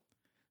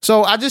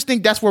 So I just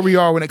think that's where we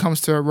are when it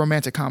comes to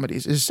romantic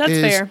comedies. That's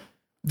fair.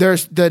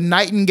 There's the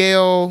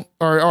Nightingale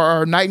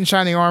or Knight in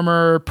Shining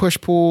Armor,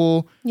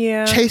 push-pull,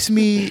 Yeah. chase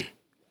me,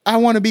 I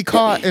want to be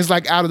caught is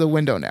like out of the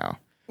window now.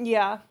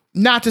 Yeah.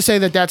 Not to say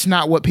that that's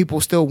not what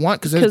people still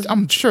want, because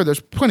I'm sure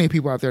there's plenty of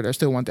people out there that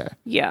still want that.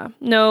 Yeah.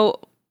 No,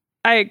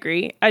 I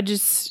agree. I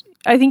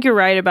think you're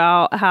right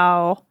about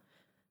how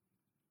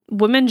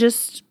women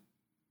just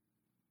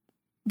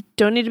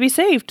don't need to be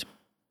saved.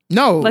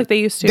 No. Like they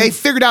used to. They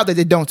figured out that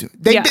they don't.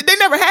 They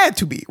never had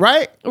to be,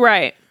 right?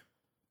 Right.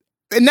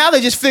 And now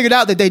they just figured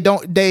out that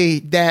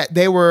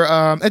they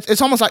were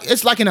it's almost like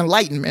it's like an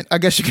enlightenment, I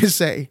guess you could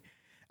say.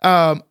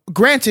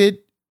 Granted,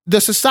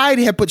 the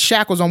society had put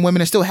shackles on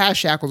women and still has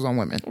shackles on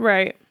women.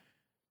 Right.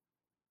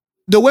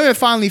 The women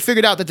finally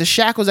figured out that the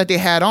shackles that they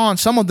had on,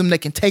 some of them they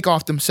can take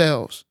off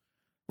themselves.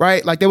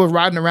 Right? Like they were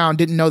riding around,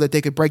 didn't know that they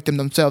could break them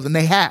themselves, and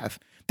they have.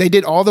 They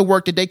did all the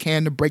work that they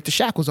can to break the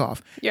shackles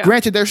off. Yeah.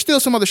 Granted, there's still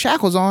some other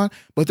shackles on,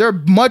 but they're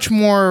much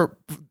more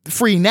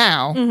free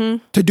now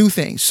to do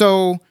things.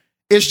 So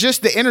it's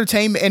just the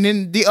entertainment. And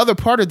then the other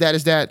part of that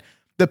is that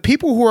the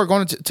people who are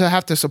going to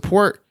have to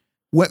support,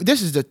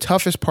 this is the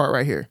toughest part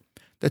right here.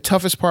 The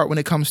toughest part when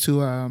it comes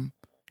to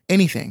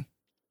anything.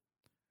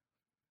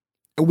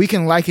 We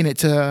can liken it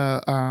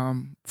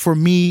to, for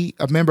me,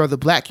 a member of the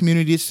Black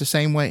community, it's the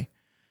same way.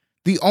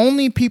 The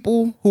only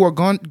people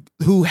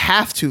who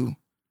have to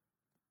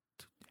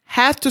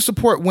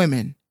support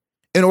women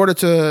in order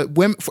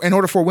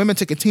for women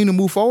to continue to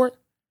move forward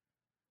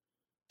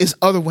is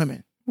other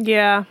women.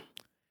 Yeah.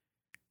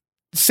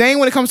 Same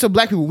when it comes to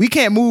Black people. We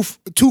can't move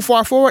too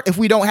far forward if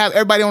we don't have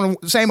everybody on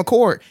the same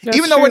accord. That's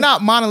Even though true. we're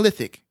not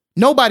monolithic.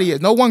 Nobody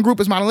is. No one group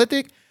is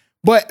monolithic.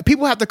 But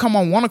people have to come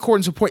on one accord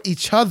and support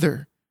each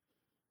other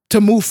to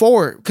move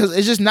forward, because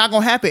it's just not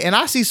going to happen. And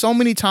I see so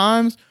many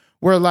times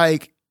where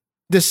like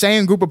the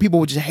same group of people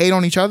would just hate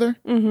on each other.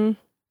 Mm-hmm.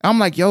 I'm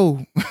like,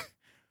 yo,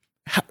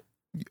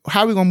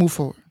 how are we going to move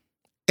forward?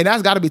 And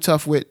that's got to be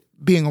tough with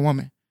being a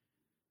woman.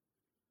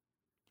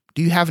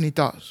 Do you have any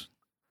thoughts?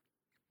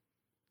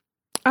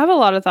 I have a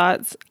lot of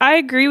thoughts. I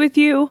agree with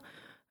you.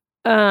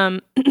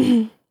 But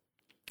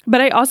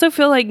I also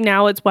feel like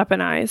now it's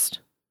weaponized.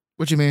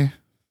 What you mean?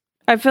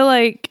 I feel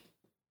like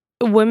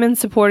women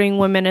supporting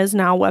women is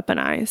now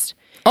weaponized.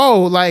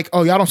 Oh, like,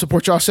 y'all don't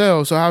support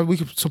yourselves, so how we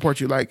can support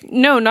you? Like,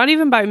 No, not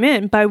even by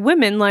men, by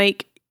women.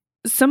 Like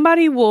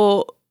somebody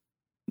will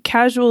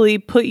casually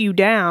put you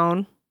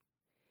down,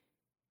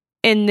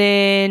 and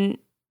then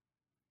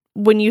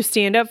when you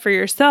stand up for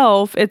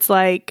yourself, it's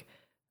like,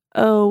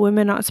 oh,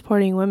 women not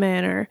supporting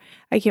women, or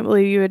I can't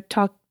believe you would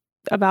talk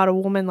about a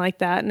woman like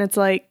that. And it's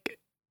like,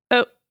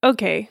 oh,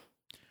 okay.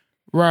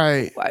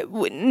 Right.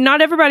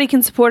 Not everybody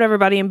can support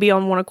everybody and be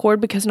on one accord,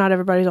 because not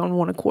everybody's on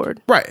one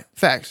accord. Right.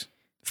 Facts.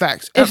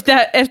 If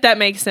that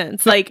makes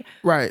sense. Like,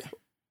 right.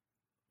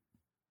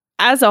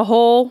 As a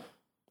whole,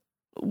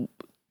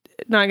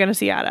 not going to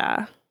see eye to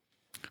eye.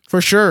 For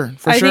sure.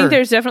 I think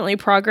there's definitely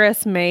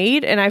progress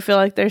made, and I feel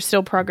like there's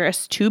still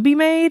progress to be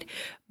made,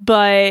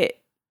 but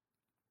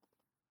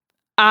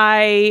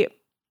I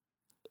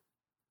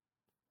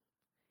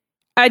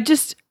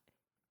just,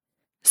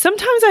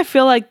 sometimes I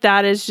feel like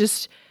that is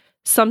just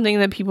something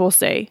that people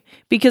say,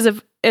 because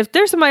if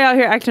there's somebody out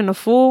here acting a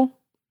fool,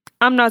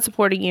 I'm not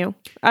supporting you.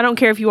 I don't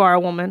care if you are a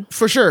woman.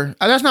 For sure.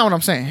 That's not what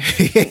I'm saying.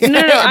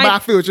 No, I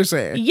feel what you're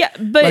saying. Yeah,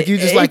 but like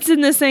it's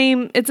in the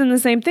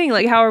same thing.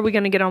 Like, how are we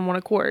going to get on one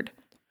accord?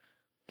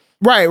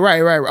 Right.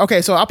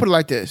 Okay, so I'll put it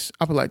like this.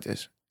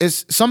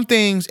 It's some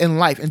things in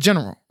life in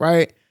general,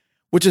 right?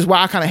 Which is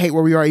why I kind of hate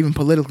where we are even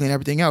politically and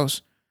everything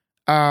else.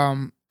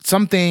 Some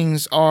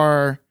things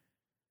are,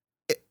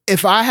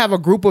 if I have a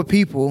group of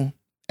people,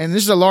 and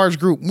this is a large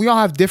group, we all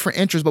have different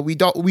interests, but we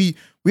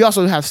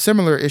also have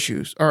similar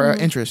issues or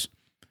interests.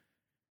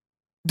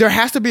 There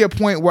has to be a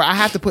point where I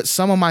have to put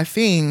some of my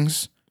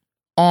things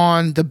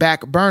on the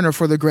back burner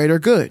for the greater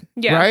good,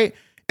 right?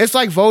 It's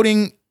like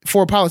voting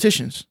for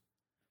politicians.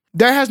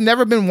 There has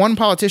never been one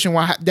politician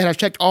that has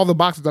checked all the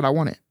boxes that I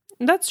wanted.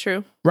 That's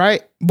true.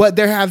 Right? But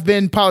there have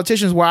been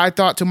politicians where I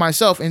thought to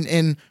myself,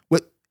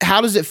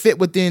 how does it fit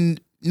within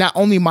not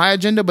only my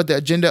agenda, but the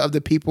agenda of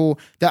the people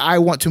that I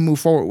want to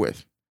move forward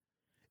with?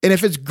 And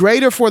if it's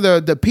greater for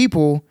the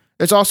people,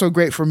 it's also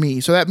great for me.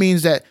 So that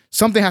means that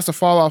something has to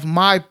fall off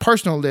my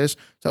personal list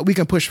so that we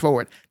can push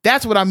forward.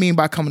 That's what I mean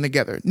by coming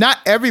together. Not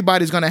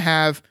everybody's going to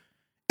have,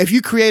 if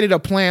you created a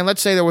plan, let's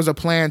say there was a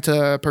plan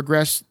to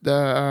progress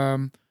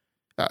a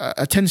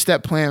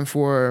 10-step plan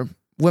for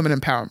women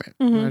empowerment.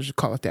 I'll just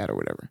call it that or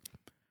whatever.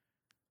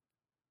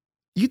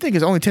 You think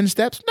it's only 10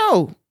 steps?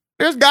 No.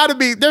 There's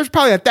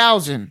probably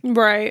 1,000.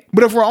 Right.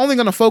 But if we're only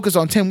going to focus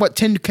on 10, what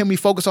 10 can we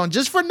focus on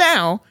just for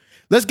now?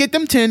 Let's get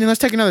them 10 and let's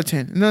take another 10.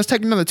 And then let's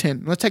take another 10.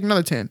 And let's take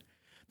another 10.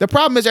 The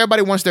problem is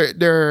everybody wants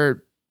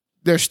their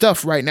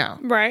stuff right now.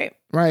 Right.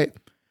 Right.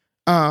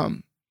 I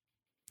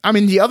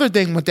mean, the other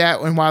thing with that,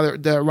 and why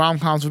the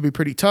rom-coms would be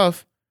pretty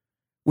tough,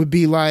 would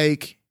be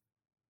like,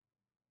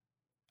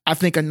 I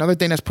think another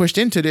thing that's pushed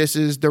into this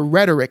is the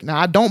rhetoric. Now,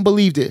 I don't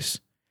believe this,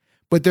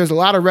 but there's a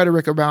lot of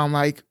rhetoric around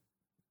like,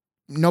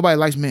 nobody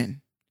likes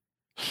men.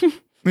 You know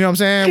what I'm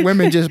saying?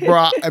 Women just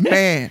brought a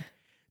man.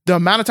 The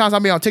amount of times I'll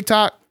be on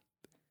TikTok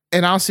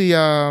and I'll see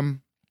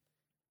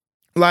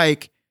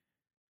like,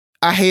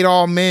 I hate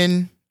all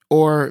men,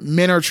 or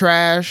men are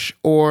trash,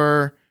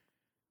 or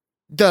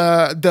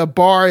the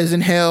bar is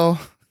in hell,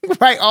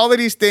 right? All of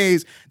these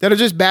things that are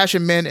just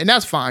bashing men, and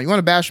that's fine. You want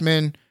to bash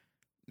men,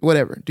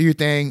 whatever, do your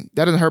thing.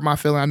 That doesn't hurt my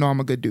feeling. I know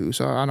I'm a good dude,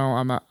 so I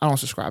don't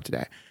subscribe to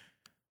that.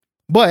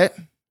 But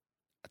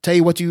I tell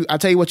you what you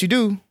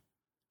do.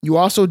 You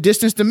also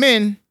distance the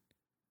men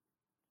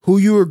who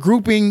you are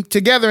grouping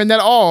together in that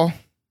all.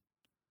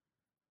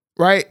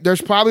 Right?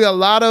 There's probably a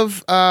lot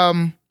of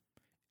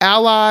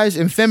allies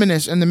and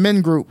feminists in the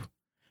men group.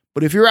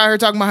 But if you're out here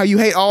talking about how you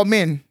hate all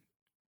men,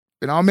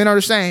 and all men are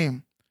the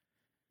same,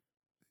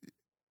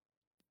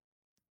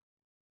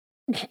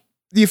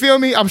 you feel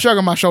me? I'm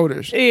shrugging my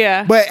shoulders.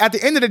 Yeah. But at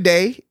the end of the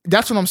day,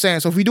 that's what I'm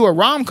saying. So if we do a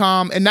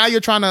rom-com and now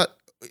you're not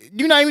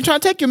even trying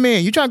to take your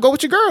men, you're trying to go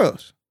with your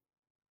girls.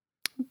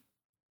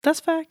 That's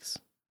facts.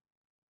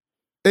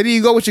 And then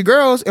you go with your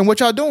girls, and what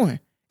y'all doing?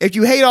 If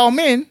you hate all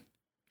men,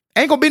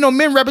 ain't gonna be no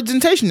men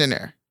representation in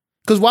there.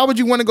 Because why would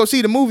you want to go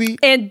see the movie?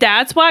 And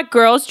that's why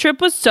Girls Trip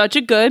was such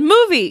a good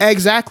movie.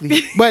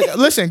 Exactly. But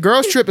listen,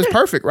 Girls Trip is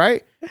perfect,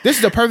 right? This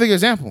is a perfect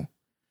example.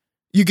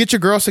 You get your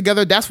girls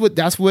together. That's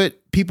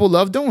what people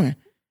love doing.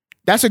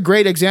 That's a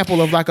great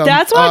example of like a.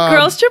 That's why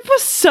Girls Trip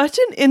was such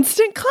an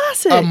instant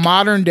classic.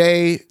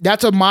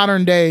 That's a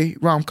modern day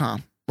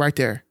rom-com right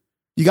there.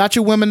 You got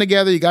your women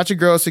together. You got your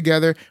girls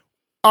together.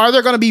 Are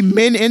there going to be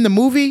men in the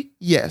movie?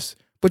 Yes.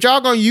 But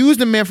y'all going to use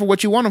the men for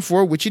what you want them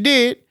for, which you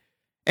did,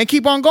 and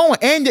keep on going.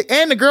 And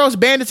the girls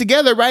banded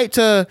together, right,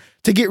 to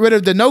get rid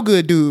of the no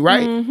good dude,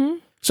 right? Mm-hmm.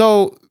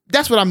 So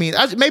that's what I mean.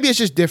 Maybe it's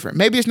just different.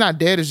 Maybe it's not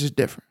dead. It's just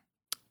different.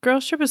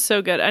 Girls Trip is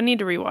so good. I need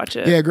to rewatch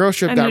it. Yeah, Girls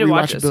Trip got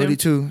rewatchability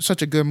too.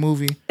 Such a good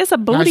movie. It's a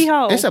booty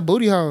hole. It's a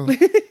booty hole.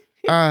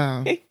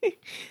 But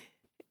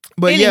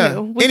we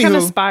kind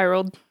of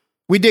spiraled.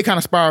 We did kind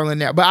of spiral in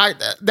there.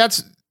 But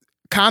that's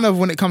kind of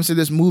when it comes to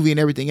this movie and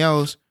everything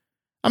else.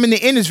 I mean,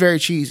 the end is very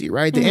cheesy,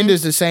 right? The end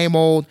is the same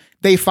old.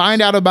 They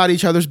find out about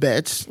each other's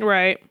bets.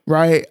 Right.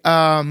 Right.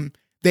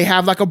 They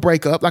have like a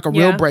breakup, like a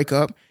real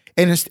breakup.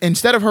 And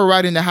instead of her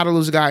writing the How to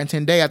Lose a Guy in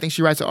 10 Days, I think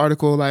she writes an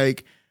article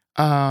like,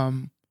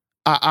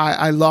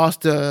 I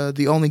lost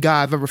the only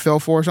guy I've ever fell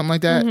for, or something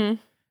like that.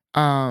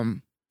 Mm-hmm.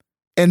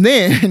 And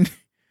then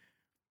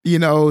you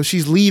know,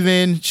 she's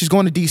leaving. She's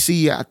going to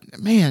DC.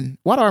 Man,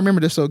 why do I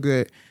remember this so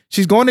good?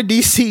 She's going to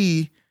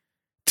DC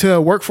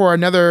to work for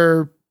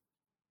another.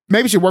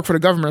 Maybe she work for the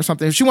government or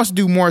something. She wants to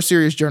do more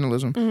serious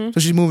journalism. So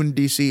she's moving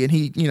to DC, and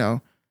he, you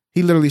know,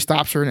 he literally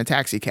stops her in a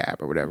taxi cab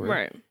or whatever.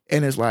 Right.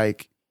 And is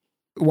like,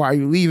 why are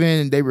you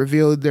leaving? And they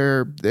revealed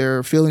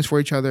their feelings for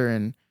each other,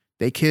 and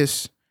they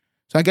kiss.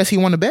 So I guess he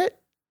won the bet.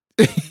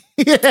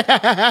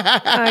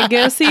 I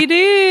guess he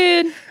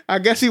did. I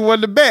guess he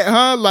won the bet,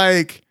 huh?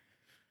 Like,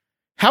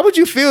 how would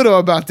you feel though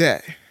about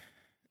that?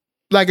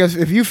 Like,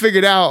 if you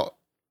figured out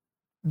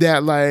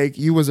that like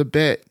you was a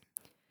bet,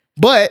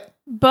 but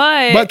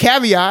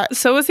caveat,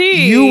 so was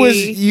he.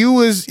 You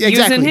was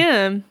exactly using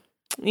him.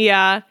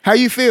 Yeah. How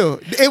you feel?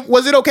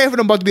 Was it okay for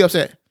them both to be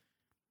upset?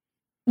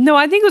 No,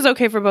 I think it was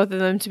okay for both of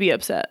them to be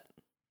upset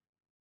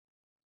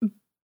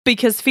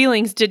because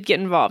feelings did get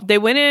involved. They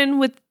went in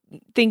with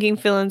thinking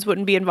feelings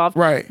wouldn't be involved,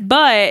 right?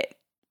 But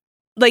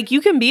like,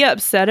 you can be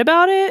upset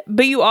about it,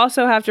 but you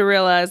also have to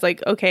realize,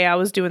 like, okay, I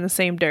was doing the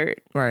same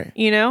dirt, right?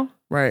 You know,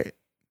 right.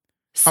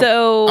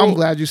 So I'm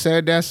glad you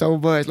said that so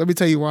much. Let me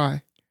tell you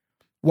why.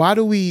 Why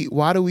can we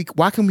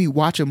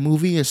watch a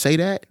movie and say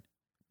that?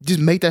 Just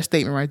make that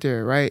statement right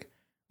there, right?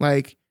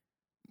 Like,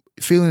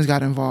 feelings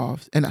got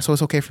involved, and so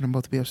it's okay for them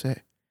both to be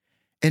upset,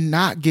 and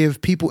not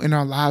give people in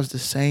our lives the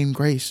same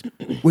grace.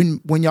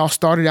 When y'all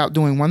started out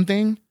doing one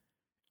thing,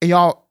 and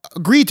y'all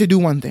agreed to do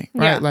one thing,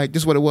 right? Yeah. Like,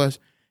 this is what it was.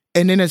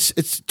 And then it's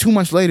 2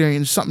 months later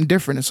and it's something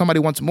different and somebody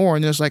wants more.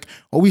 And then it's like,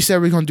 oh, we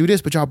said we're going to do this,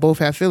 but y'all both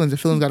have feelings. The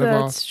feelings got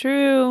involved. That's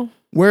true.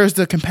 Where's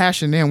the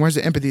compassion then? Where's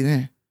the empathy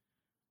then?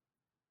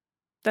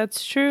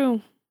 That's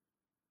true.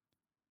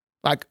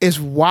 Like, it's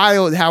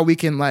wild how we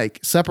can like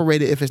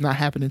separate it if it's not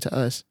happening to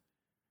us.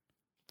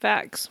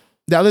 Facts.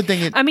 The other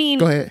thing I mean,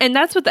 go ahead. And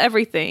that's with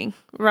everything,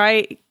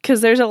 right? Because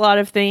there's a lot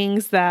of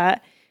things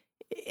that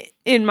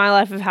in my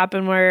life have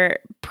happened where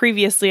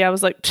previously I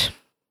was like,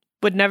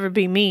 would never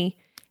be me.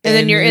 And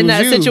then you're in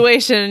that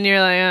situation and you're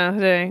like, oh,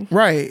 dang.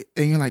 Right.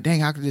 And you're like, dang,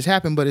 how could this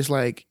happen? But it's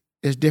like,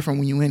 it's different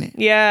when you in it.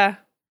 Yeah.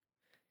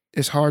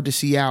 It's hard to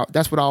see out.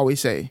 That's what I always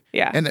say.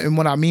 Yeah. And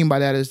what I mean by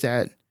that is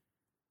that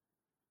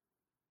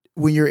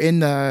when you're in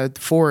the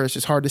forest,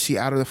 it's hard to see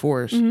out of the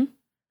forest. Mm-hmm.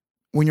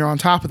 When you're on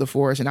top of the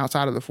forest and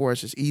outside of the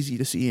forest, it's easy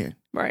to see in.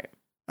 Right.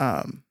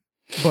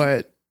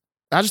 But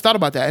I just thought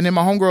about that. And then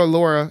my homegirl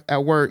Laura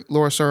at work,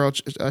 Laura Searle,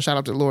 shout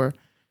out to Laura.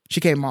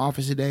 She came to my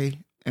office today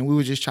and we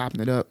were just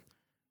chopping it up.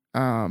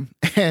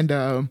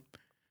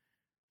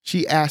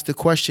 She asked the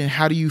question,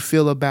 how do you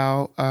feel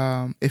about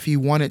if he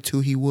wanted to,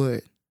 he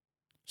would?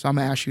 So I'm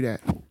going to ask you that.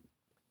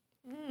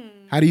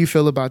 How do you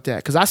feel about that?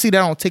 Because I see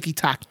that on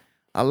TikTok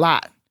a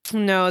lot.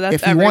 No, that's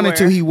if he wanted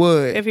to, he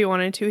would. If he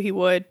wanted to, he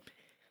would.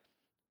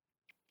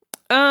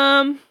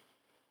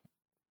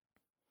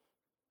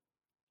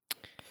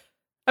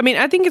 I mean,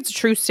 I think it's a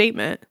true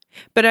statement,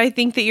 but I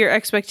think that your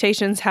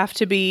expectations have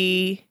to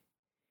be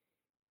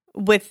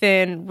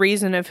within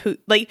reason of who,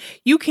 like,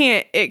 you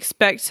can't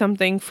expect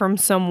something from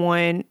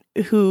someone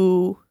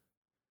who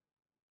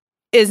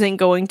isn't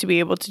going to be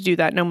able to do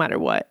that no matter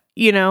what,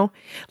 you know?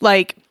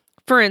 Like,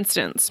 for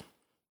instance,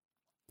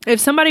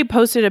 if somebody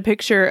posted a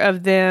picture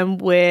of them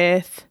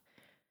with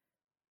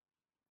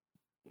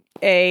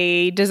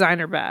a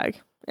designer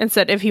bag and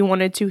said if he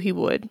wanted to, he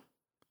would.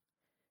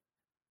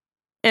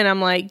 And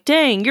I'm like,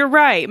 dang, you're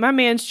right. My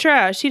man's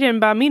trash. He didn't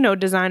buy me no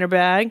designer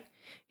bag.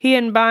 He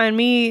ain't buying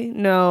me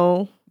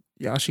no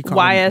y'all, she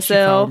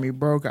YSL. Called me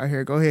broke out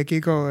here. Go ahead,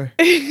 keep going.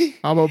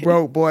 I'm a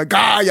broke boy.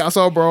 God, y'all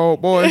so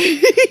broke, boy.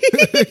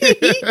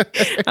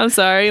 I'm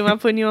sorry. Am I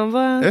putting you on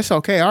blast? It's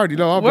okay. I already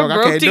know I'm broke.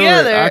 Broke I can't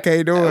together. do it. I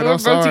can't do it. We're I'm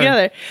sorry.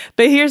 together.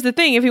 But here's the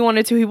thing. If he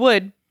wanted to, he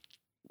would.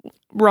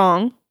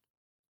 Wrong.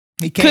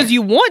 He can't. Because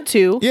you want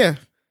to. Yeah.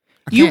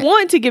 You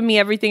want to give me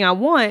everything I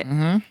want.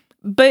 Mm-hmm.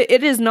 But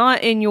it is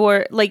not in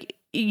your, like,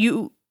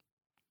 you're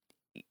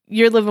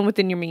living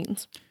within your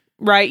means,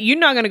 right? You're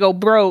not going to go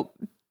broke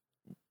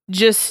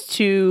just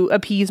to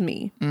appease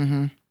me.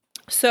 Mm-hmm.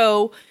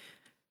 So,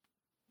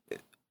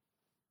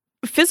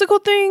 physical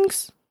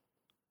things,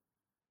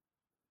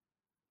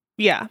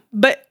 yeah,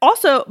 but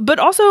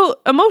also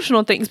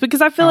emotional things,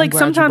 because I feel like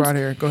sometimes, you brought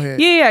here. Go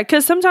ahead. Yeah,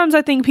 because sometimes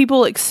I think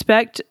people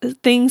expect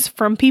things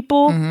from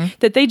people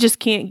that they just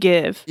can't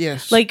give.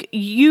 Yes, like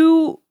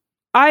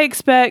I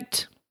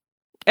expect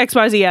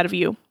XYZ out of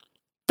you.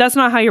 That's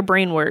not how your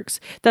brain works.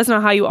 That's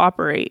not how you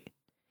operate.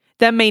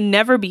 That may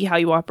never be how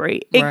you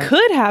operate. It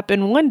could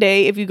happen one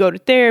day if you go to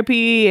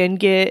therapy and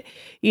get,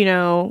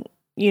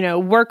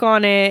 work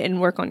on it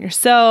and work on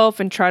yourself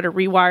and try to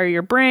rewire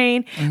your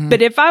brain. Mm-hmm.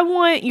 But if I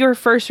want your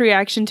first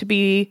reaction to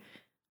be,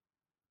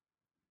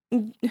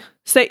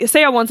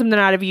 say I want something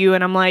out of you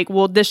and I'm like,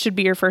 well, this should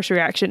be your first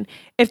reaction.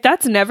 If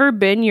that's never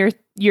been your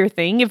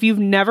thing, if you've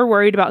never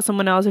worried about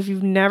someone else, if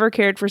you've never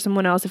cared for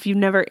someone else, if you've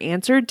never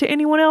answered to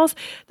anyone else,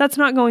 that's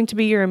not going to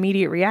be your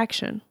immediate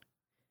reaction.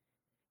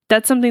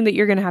 That's something that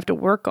you're going to have to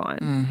work on.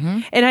 Mm-hmm.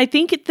 And I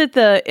think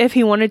that if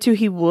he wanted to,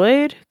 he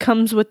would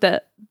comes with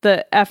the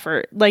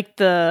effort, like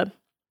the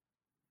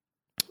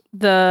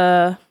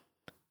like,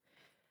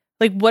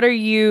 what are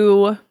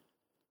you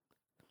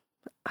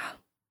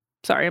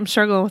sorry, I'm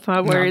struggling with my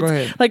No, words. go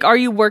ahead. Like, are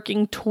you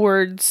working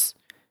towards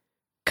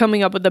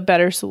coming up with a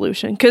better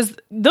solution? Because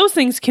those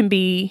things can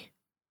be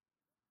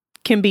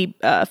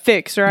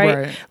fixed,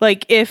 right?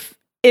 Like if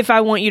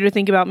I want you to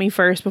think about me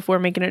first before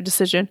making a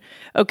decision,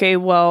 okay,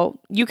 well,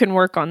 you can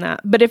work on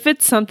that. But if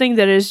it's something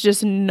that is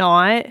just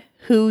not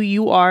who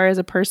you are as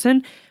a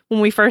person, when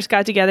we first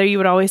got together, you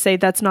would always say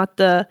that's not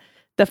the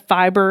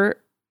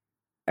fiber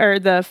or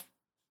the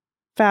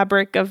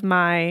fabric of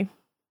my,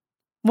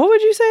 what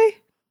would you say?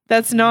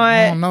 That's not.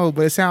 I don't know,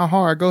 but it sounds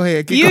hard. Go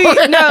ahead. Keep You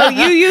going. no,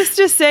 you used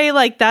to say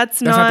like that's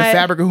not the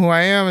fabric of who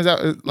I am. Is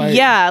that like?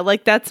 Yeah,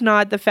 like that's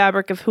not the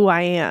fabric of who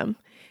I am.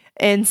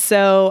 And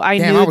so I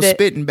Damn, knew I was that.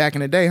 spitting back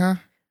in the day, huh?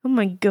 Oh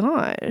my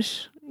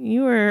gosh,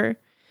 you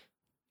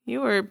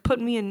were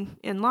putting me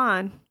in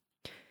line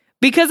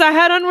because I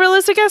had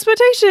unrealistic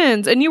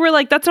expectations, and you were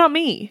like, "That's not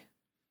me.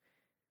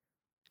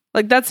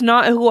 Like that's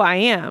not who I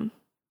am."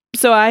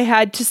 So I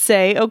had to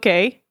say,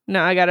 "Okay,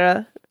 now I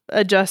gotta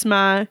adjust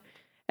my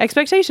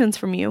expectations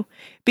from you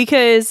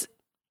because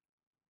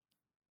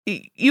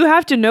you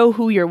have to know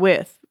who you're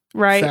with,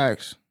 right?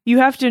 Facts. You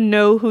have to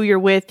know who you're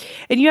with,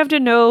 and you have to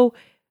know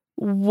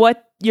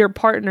what your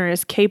partner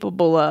is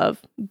capable of.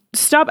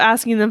 Stop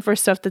asking them for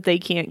stuff that they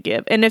can't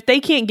give. And if they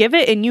can't give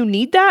it and you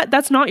need that,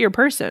 that's not your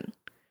person."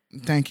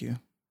 Thank you.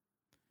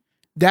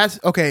 That's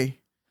okay.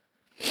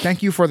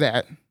 Thank you for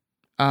that.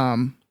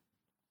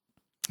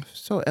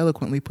 So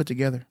eloquently put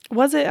together.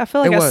 Was it? I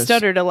feel like It I was.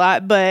 stuttered a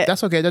lot, but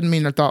That's okay. It doesn't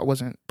mean the thought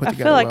wasn't put I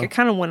together. feel like well. it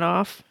kind of went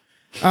off.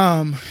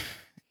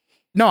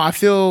 No, I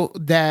feel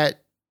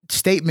that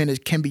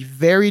statement can be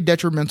very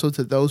detrimental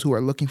to those who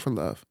are looking for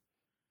love.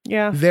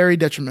 Yeah. Very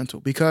detrimental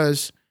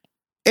because,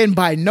 and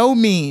by no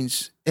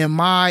means am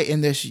I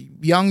in this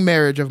young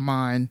marriage of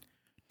mine,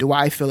 do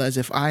I feel as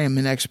if I am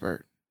an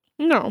expert,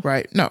 No.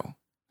 right? No.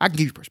 I can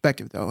give you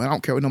perspective though. I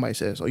don't care what nobody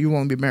says. Oh, you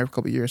want to be married for a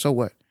couple of years. So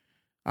what?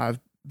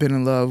 I've been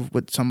in love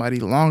with somebody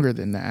longer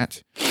than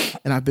that.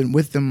 And I've been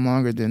with them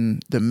longer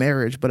than the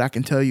marriage. But I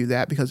can tell you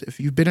that because if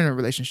you've been in a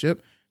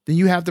relationship, then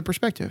you have the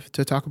perspective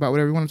to talk about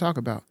whatever you want to talk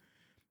about.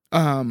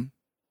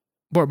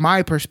 But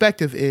my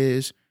perspective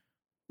is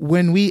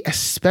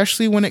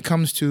especially when it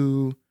comes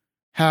to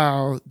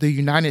how the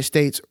United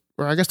States,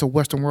 or I guess the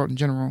Western world in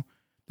general,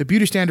 the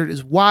beauty standard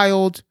is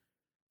wild.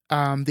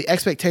 The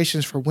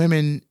expectations for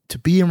women to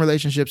be in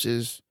relationships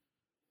is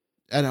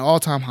at an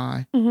all-time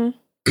high.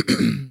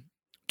 Mm-hmm.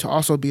 To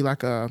also be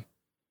like a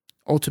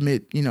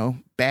ultimate,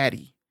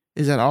 baddie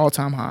is at an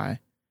all-time high.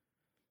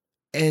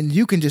 And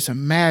you can just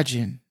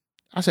imagine,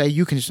 I say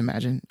you can just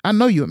imagine, I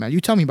know you imagine, you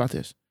tell me about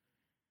this,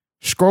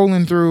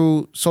 scrolling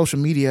through social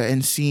media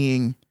and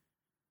seeing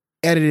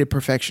edited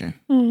perfection.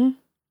 Mm-hmm.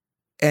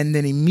 And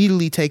then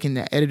immediately taking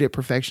that edited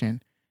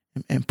perfection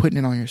and putting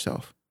it on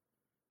yourself.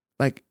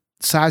 Like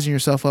sizing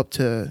yourself up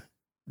to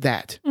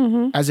that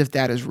as if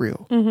that is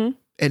real. Mm-hmm.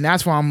 And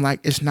that's why I'm like,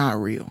 it's not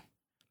real.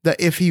 The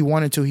if he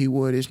wanted to, he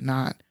would is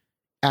not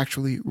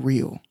actually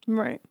real.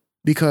 Right.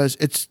 Because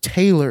it's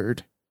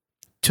tailored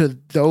to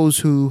those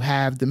who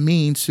have the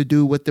means to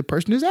do what the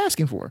person is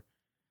asking for.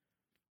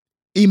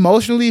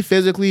 Emotionally,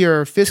 physically,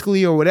 or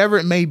fiscally, or whatever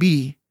it may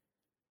be,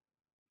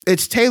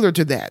 it's tailored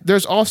to that.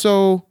 There's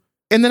also,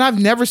 and then I've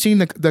never seen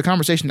the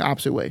conversation the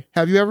opposite way.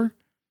 Have you ever?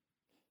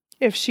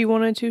 If she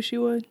wanted to, she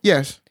would.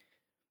 Yes.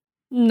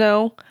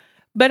 No.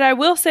 But I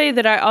will say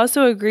that I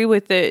also agree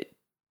with it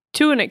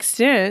to an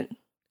extent.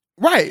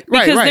 Right.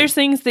 Because there's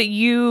things that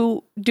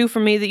you do for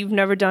me that you've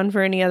never done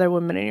for any other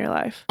woman in your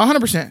life.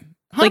 100%.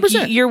 100%.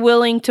 Like you're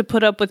willing to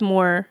put up with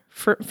more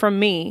from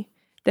me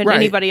than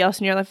anybody else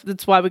in your life.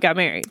 That's why we got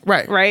married.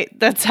 Right.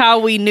 That's how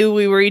we knew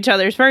we were each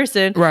other's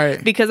person.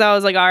 Right. Because I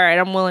was like, all right,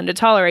 I'm willing to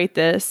tolerate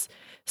this.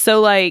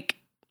 So like.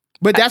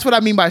 But that's what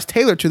I mean by it's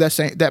tailored to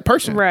that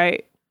person.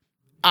 Right.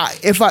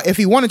 If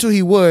he wanted to,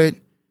 he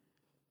would.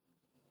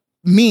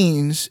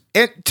 Means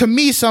it to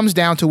me sums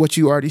down to what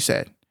you already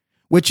said,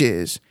 which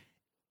is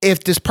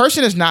if this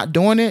person is not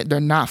doing it, they're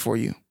not for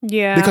you.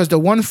 Yeah. Because the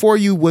one for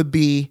you would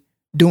be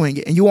doing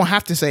it. And you won't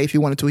have to say if he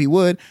wanted to, he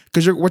would.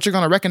 Because what you're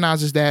going to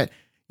recognize is that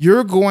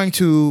you're going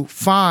to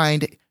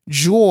find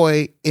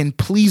joy in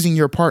pleasing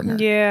your partner.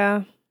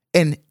 Yeah.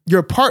 And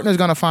your partner is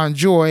going to find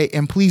joy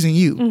in pleasing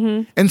you.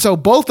 Mm-hmm. And so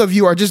both of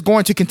you are just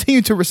going to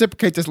continue to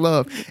reciprocate this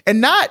love. And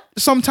not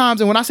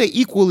sometimes, and when I say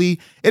equally,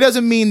 it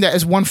doesn't mean that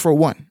it's one for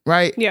one,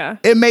 right? Yeah.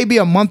 It may be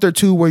a month or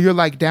two where you're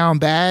like down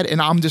bad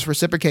and I'm just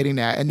reciprocating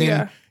that. And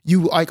then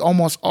you like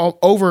almost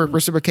over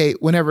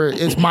reciprocate whenever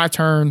it's my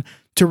turn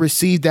to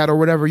receive that or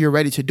whatever you're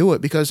ready to do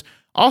it. Because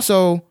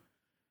also,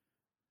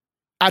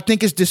 I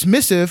think it's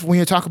dismissive when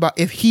you talk about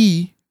if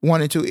he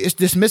wanted to, it's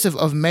dismissive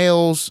of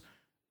males'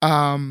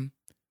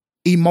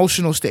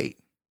 emotional state.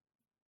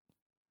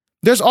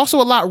 There's also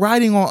a lot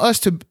riding on us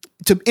to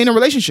in a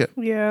relationship.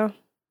 Yeah.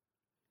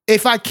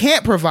 If I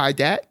can't provide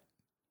that,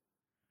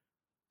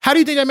 how do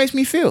you think that makes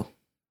me feel?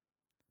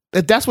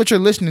 That that's what you're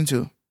listening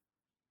to.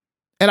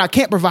 And I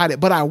can't provide it,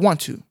 but I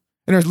want to.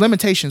 And there's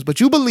limitations. But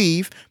you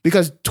believe,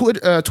 because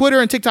Twitter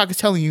and TikTok is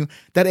telling you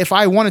that if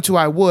I wanted to,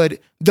 I would,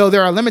 though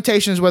there are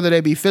limitations, whether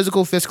they be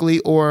physical, fiscally,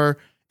 or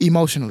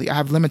emotionally. I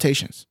have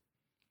limitations.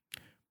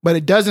 But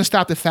it doesn't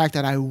stop the fact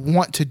that I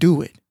want to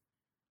do it.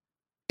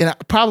 And I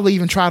probably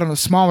even tried on a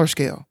smaller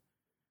scale.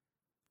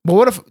 But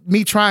what if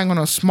me trying on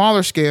a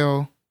smaller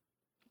scale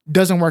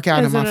doesn't work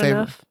out in my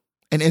favor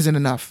and isn't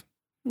enough?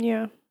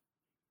 Yeah.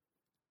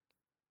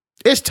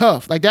 It's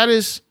tough. Like that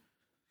is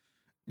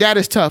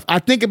tough. I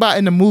think about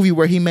in the movie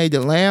where he made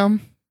the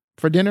lamb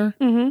for dinner.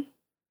 Mm-hmm.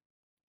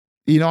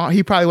 You know,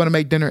 he probably want to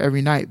make dinner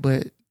every night,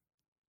 but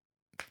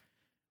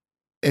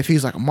if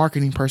he's like a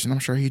marketing person, I'm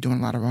sure he's doing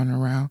a lot of running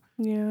around.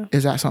 Yeah.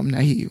 Is that something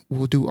that he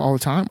will do all the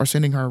time? Or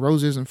sending her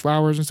roses and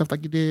flowers and stuff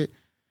like he did?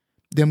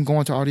 Them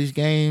going to all these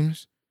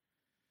games.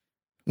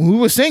 When we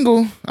were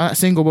single, not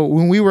single, but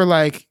when we were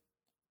like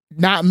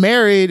not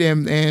married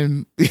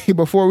and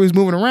before we was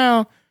moving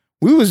around,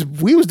 we was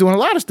doing a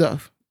lot of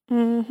stuff.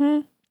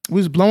 Mm-hmm. We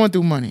was blowing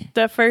through money.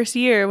 That first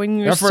year when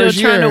you were still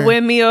trying to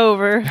win me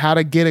over. How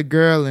to get a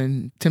girl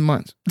in 10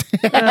 months.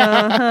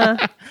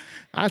 Uh-huh.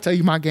 I'll tell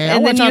you my game.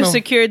 And then you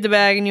secured the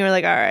bag and you were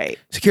like, all right.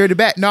 Secured the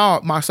bag. No,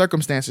 my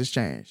circumstances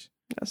changed.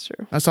 That's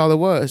true. That's all it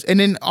was. And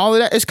then all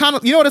of that, it's kind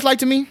of, you know what it's like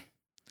to me?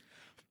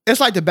 It's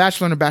like The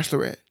Bachelor and The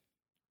Bachelorette.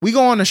 We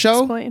go on the show.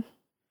 Explain.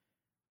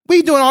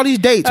 We doing all these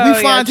dates. Oh, we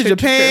flying to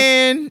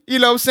Japan. True. You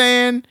know what I'm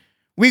saying?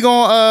 We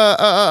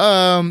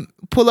gonna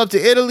pull up to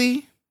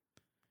Italy.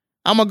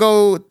 I'm gonna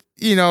go,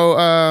 you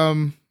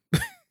know,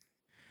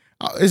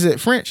 is it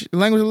French? The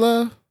language of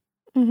love?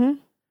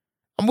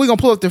 Mm-hmm. We gonna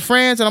pull up to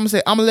France and I'm gonna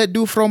say, I'm gonna let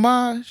do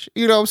fromage.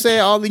 You know what I'm saying?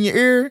 All in your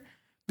ear.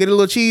 Get a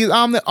little cheese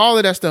omelet, all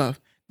of that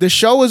stuff. The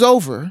show is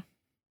over.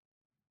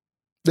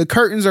 The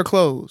curtains are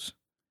closed.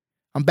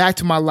 I'm back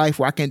to my life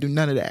where I can't do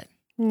none of that.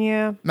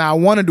 Yeah. Now I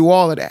want to do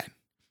all of that.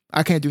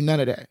 I can't do none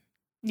of that.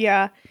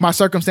 Yeah. My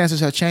circumstances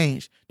have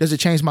changed. Does it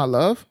change my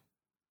love?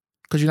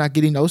 Because you're not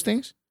getting those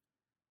things?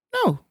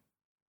 No.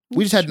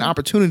 We just had an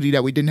opportunity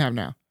that we didn't have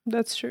now.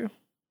 That's true.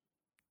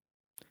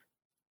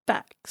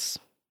 Facts.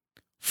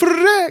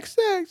 Facts.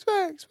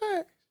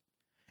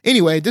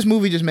 Anyway, this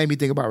movie just made me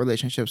think about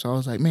relationships. So I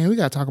was like, man, we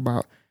got to talk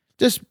about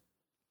just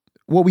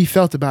what we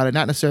felt about it,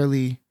 not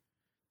necessarily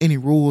any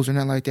rules or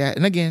nothing like that.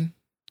 And again,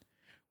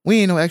 we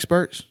ain't no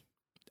experts.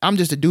 I'm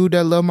just a dude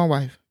that love my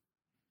wife.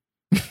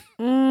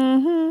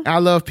 Mm-hmm. I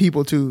love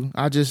people too.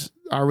 I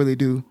really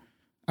do.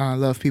 I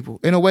love people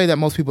in a way that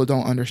most people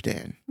don't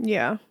understand.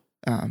 Yeah.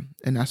 And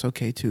that's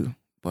okay too.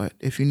 But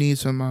if you need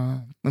some,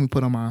 let me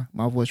put on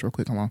my voice real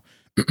quick. Hold on.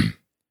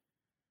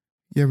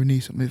 You ever need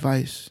some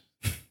advice?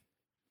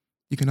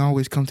 You can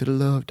always come to the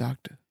Love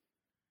Doctor.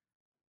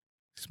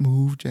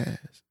 Smooth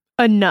jazz.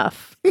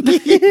 Enough.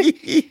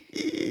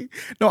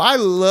 No, I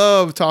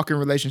love talking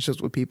relationships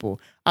with people.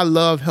 I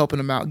love helping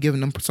them out, giving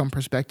them some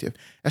perspective,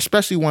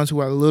 especially ones who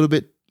are a little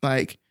bit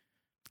like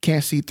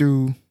can't see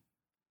through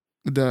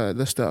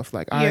the stuff.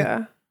 Like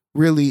I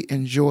really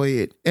enjoy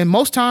it. And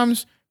most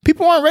times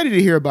people aren't ready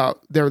to hear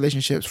about their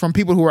relationships from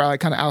people who are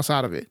like kind of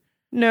outside of it.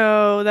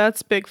 No,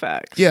 that's big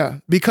facts. Yeah,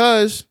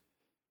 because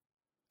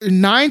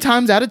 9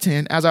 times out of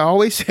 10, as I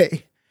always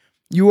say,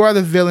 you are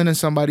the villain in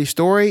somebody's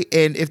story.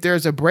 And if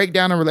there's a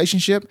breakdown in a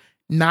relationship,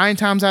 9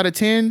 times out of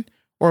 10,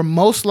 or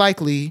most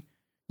likely,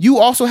 you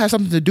also have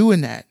something to do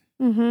in that.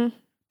 Mm-hmm.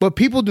 But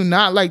people do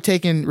not like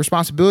taking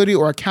responsibility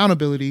or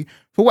accountability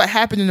for what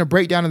happened in the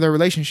breakdown of their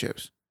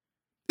relationships.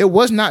 It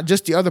was not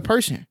just the other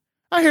person.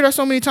 I hear that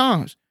so many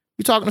times.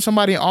 You're talking to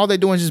somebody and all they're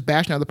doing is just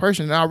bashing the other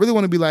person. And I really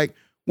want to be like,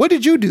 what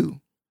did you do?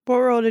 What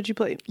role did you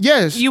play?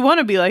 Yes. You want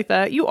to be like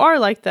that. You are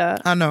like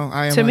that. I know.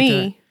 I am to like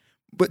me. That.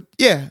 But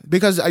yeah,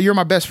 because you're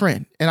my best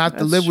friend and I have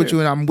to live with you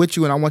and I'm with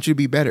you and I want you to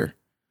be better.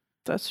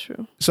 That's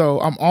true. So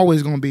I'm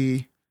always going to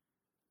be,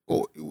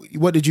 well,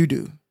 what did you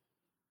do?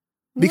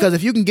 Because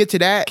if you can get to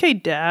that. Okay,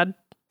 Dad.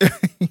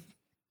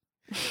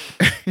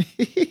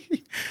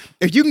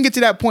 If you can get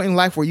to that point in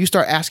life where you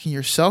start asking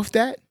yourself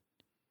that,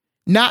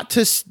 not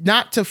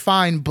to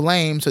find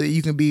blame so that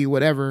you can be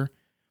whatever,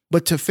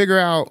 but to figure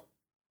out,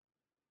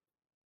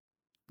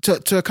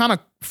 to kind of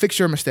fix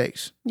your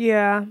mistakes.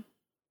 Yeah.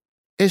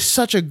 It's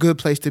such a good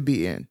place to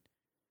be in.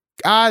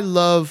 I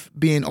love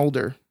being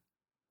older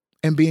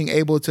and being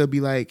able to be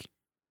like,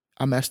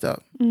 I messed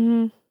up.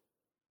 Mm-hmm.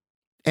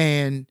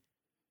 And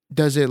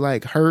does it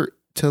like hurt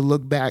to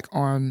look back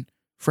on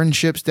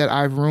friendships that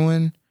I've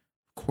ruined?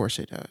 Of course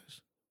it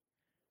does.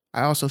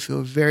 I also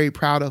feel very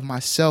proud of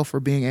myself for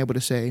being able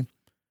to say,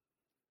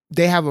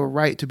 they have a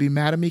right to be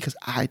mad at me because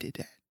I did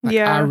that. Like,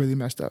 I really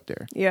messed up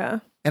there. Yeah.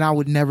 And I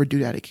would never do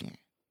that again.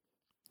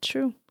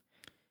 True.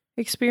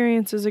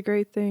 Experience is a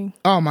great thing.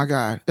 Oh my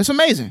God. It's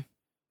amazing.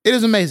 It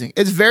is amazing.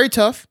 It's very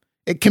tough.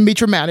 It can be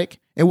traumatic.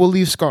 It will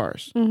leave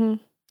scars.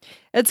 Mm-hmm.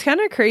 It's kind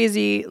of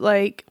crazy,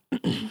 like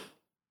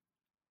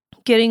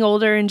getting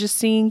older and just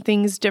seeing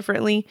things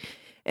differently.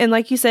 And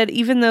like you said,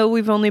 even though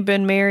we've only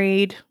been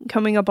married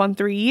coming up on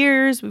 3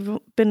 years, we've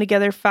been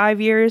together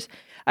 5 years,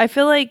 I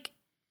feel like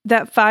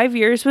that 5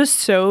 years was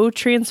so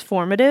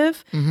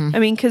transformative. Mm-hmm. I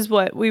mean, because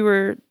I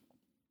was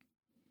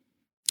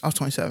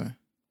 27.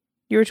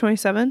 You were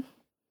 27?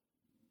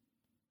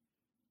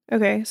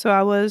 Okay, so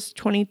I was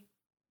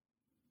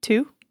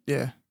 22?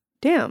 Yeah.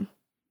 Damn.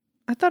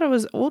 I thought I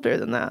was older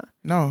than that.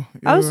 No.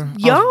 I was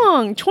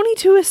young.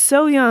 22 is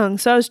so young.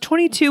 So I was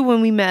 22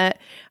 when we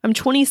met. I'm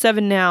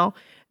 27 now.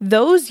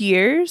 Those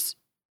years,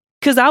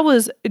 because I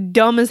was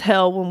dumb as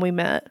hell when we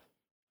met.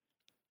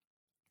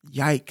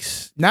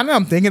 Yikes. Now that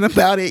I'm thinking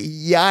about it,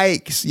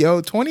 yikes.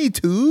 Yo,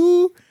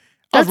 22?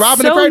 I was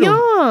robbing so the cradle.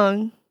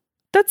 Young.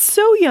 That's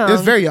so young.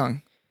 It's very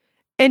young.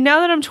 And now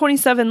that I'm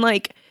 27,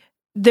 like,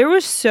 there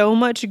was so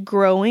much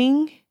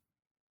growing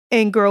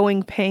and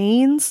growing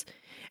pains.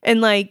 And,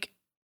 like,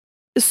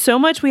 so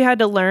much we had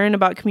to learn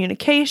about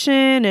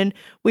communication, and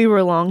we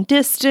were long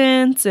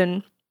distance,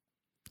 and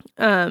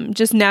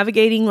just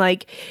navigating,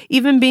 like,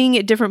 even being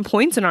at different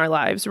points in our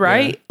lives,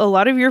 right? Yeah. A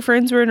lot of your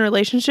friends were in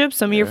relationships.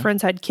 Some of your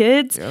friends had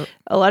kids. Yep.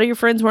 A lot of your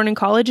friends weren't in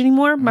college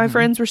anymore. My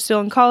friends were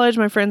still in college.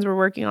 My friends were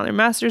working on their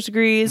master's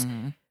degrees.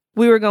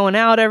 We were going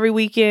out every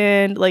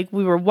weekend. Like,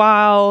 we were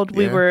wild.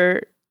 We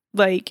were,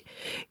 like,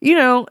 you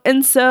know,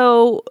 and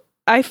so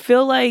I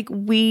feel like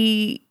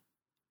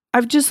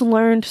I've just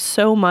learned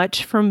so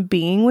much from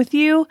being with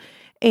you,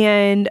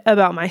 and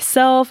about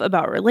myself,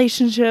 about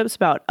relationships,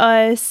 about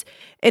us.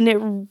 And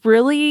it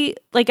really,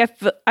 like,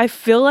 I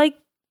feel like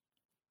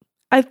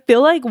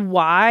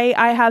why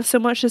I have so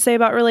much to say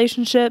about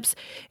relationships,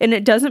 and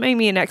it doesn't make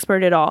me an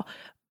expert at all,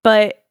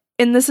 but,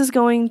 and this is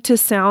going to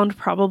sound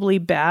probably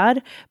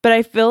bad, but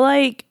I feel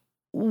like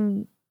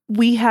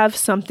we have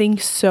something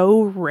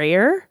so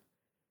rare,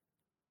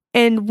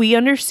 and we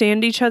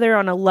understand each other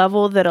on a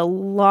level that a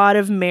lot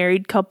of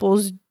married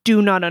couples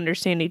do not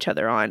understand each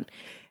other on.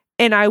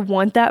 And I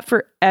want that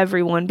for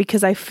everyone,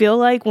 because I feel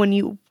like when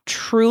you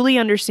truly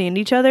understand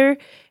each other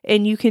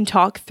and you can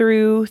talk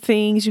through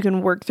things, you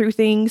can work through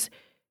things,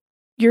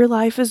 your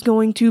life is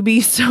going to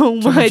be so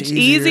much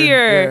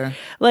easier. Yeah.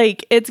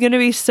 Like, it's going to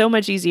be so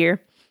much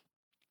easier.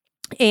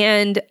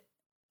 And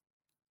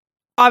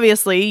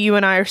obviously, you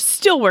and I are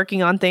still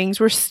working on things.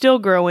 We're still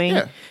growing.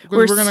 Yeah,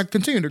 we're going to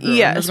continue to grow.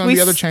 Yes, we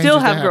still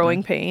have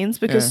growing pains,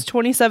 because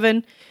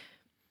 27...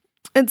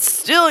 it's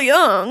still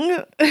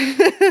young.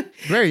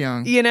 Very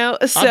young. You know,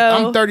 so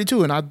I'm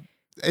 32 and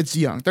it's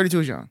young. 32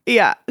 is young.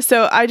 Yeah.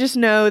 So I just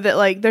know that,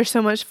 like, there's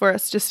so much for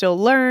us to still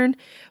learn,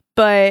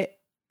 but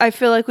I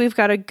feel like we've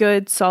got a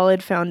good,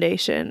 solid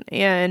foundation.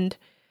 And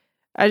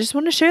I just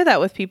want to share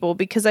that with people,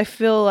 because I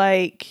feel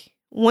like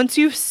once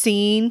you've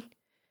seen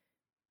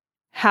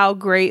how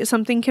great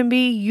something can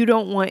be, you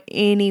don't want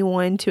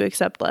anyone to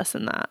accept less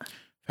than that.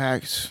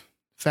 Facts.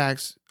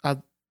 I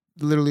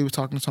literally was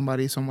talking to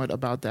somebody somewhat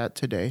about that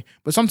today.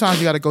 But sometimes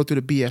you got to go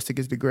through the BS to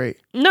get to the great.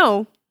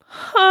 No,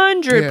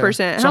 100%.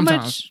 Yeah, how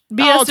much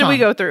BS did we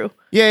go through?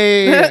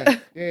 Yeah.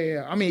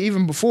 I mean,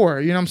 even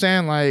before, you know what I'm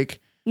saying? Like,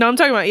 no, I'm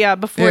talking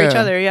about, before each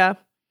other, yeah.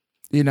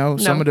 You know,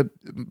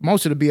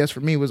 most of the BS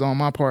for me was on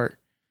my part.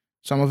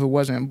 Some of it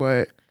wasn't.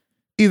 But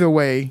either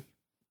way,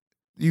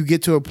 you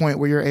get to a point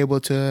where you're able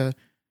to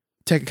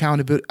take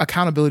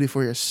accountability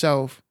for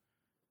yourself,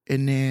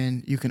 and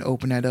then you can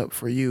open that up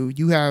for you.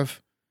 You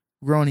have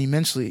grown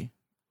immensely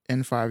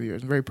in 5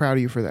 years. I'm very proud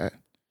of you for that.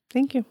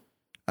 Thank you.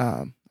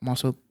 I'm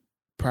also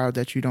proud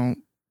that you don't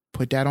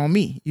put that on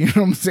me. You know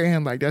what I'm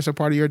saying? Like, that's a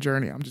part of your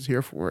journey. I'm just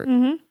here for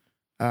it.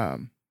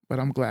 But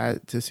I'm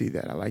glad to see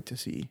that. I like to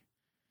see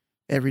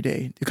every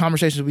day. The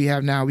conversations we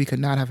have now, we could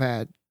not have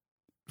had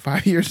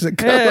 5 years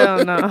ago.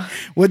 Hell no.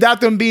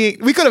 Without them being,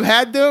 we could have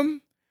had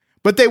them,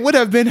 but they would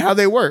have been how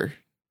they were.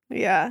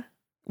 Yeah.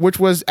 Which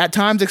was at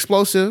times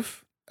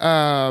explosive,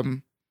 but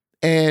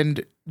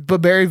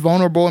very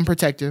vulnerable and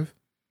protective.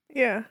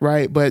 Yeah.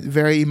 Right. But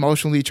very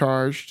emotionally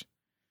charged.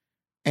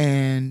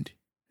 And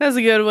that's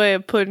a good way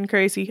of putting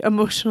crazy.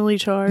 Emotionally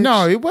charged.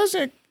 No, it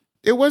wasn't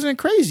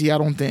crazy, I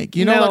don't think.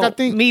 You know, no, like, I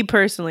think me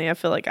personally, I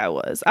feel like I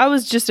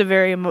was just a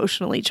very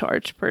emotionally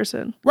charged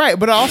person. Right.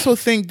 But I also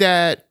think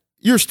that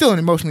you're still an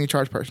emotionally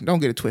charged person. Don't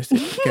get it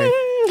twisted. Okay.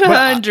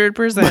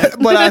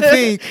 100%. But I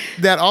think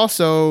that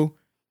also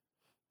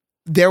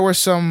there was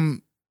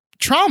some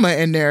trauma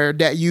in there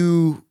that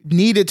you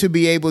needed to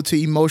be able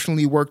to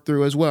emotionally work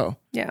through as well.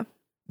 Yeah.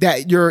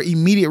 That your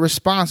immediate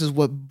response is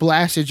what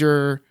blasted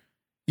your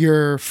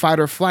fight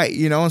or flight,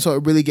 you know? And so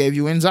it really gave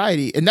you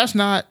anxiety. And that's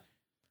not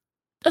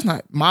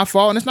my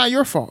fault, and it's not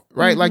your fault,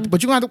 right? Like,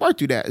 but you're gonna have to work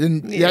through that.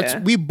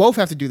 And we both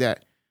have to do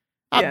that.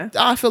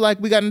 I feel like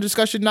we got in a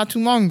discussion not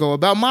too long ago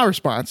about my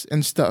response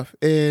and stuff.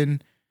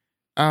 And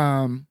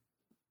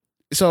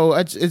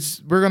so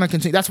we're gonna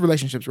continue. That's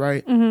relationships,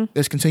 right?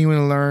 It's continuing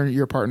to learn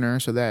your partner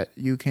so that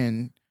you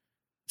can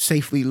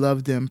safely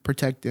love them,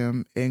 protect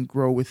them, and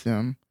grow with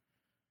them.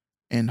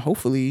 And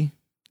hopefully,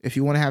 if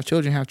you want to have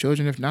children, have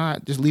children. If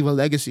not, just leave a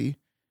legacy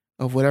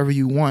of whatever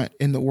you want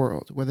in the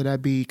world, whether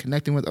that be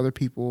connecting with other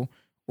people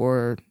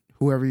or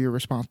whoever you're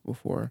responsible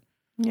for.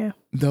 Yeah,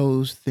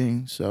 those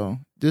things. So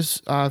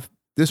this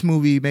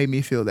movie made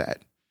me feel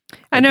that.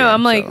 I know.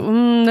 I'm like,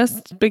 this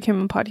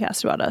became a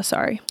podcast about us.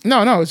 Sorry.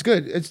 No, it's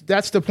good.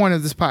 That's the point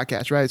of this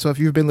podcast, right? So if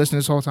you've been listening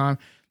this whole time,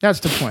 that's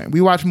the point.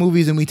 We watch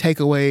movies and we take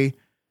away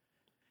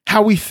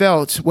how we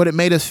felt, what it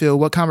made us feel,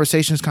 what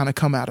conversations kind of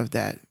come out of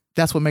that.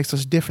 That's what makes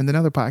us different than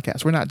other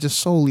podcasts. We're not just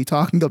solely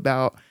talking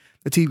about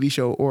the TV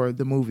show or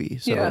the movie.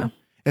 So,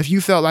 if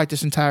you felt like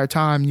this entire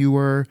time you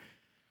were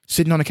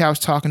sitting on the couch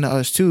talking to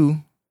us too,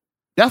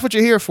 that's what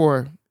you're here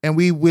for. And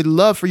we would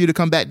love for you to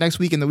come back next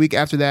week and the week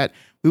after that.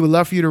 We would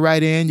love for you to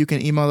write in. You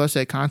can email us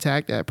at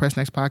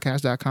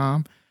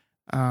contact@pressnextpodcast.com.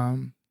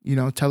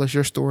 Tell us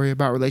your story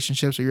about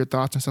relationships or your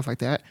thoughts and stuff like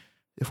that.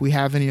 If we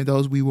have any of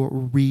those, we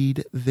will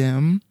read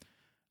them.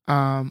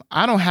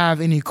 I don't have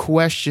any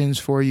questions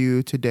for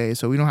you today,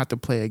 so we don't have to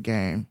play a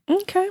game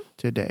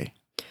today.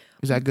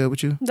 Is that good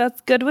with you? That's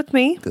good with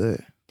me.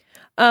 Good.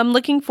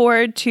 Looking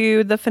forward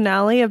to the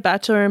finale of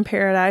Bachelor in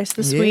Paradise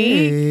this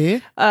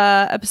week.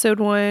 Episode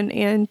 1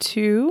 and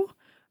 2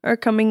 are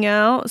coming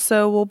out,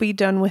 so we'll be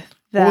done with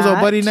that. What was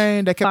our buddy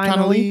name that kept trying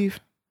to leave?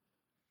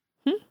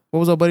 What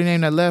was our buddy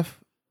name that left?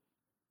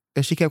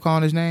 That she kept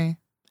calling his name?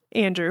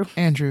 Andrew,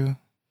 please.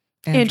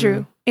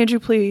 Andrew,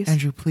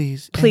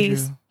 please.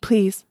 Please.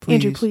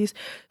 Andrew, please.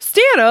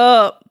 Stand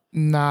up.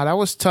 Nah, that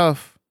was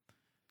tough.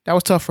 That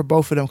was tough for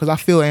both of them because I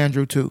feel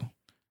Andrew too.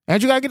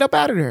 Andrew got to get up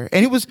out of there.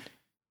 And he was...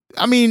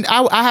 I mean,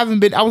 I was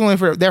only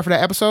there for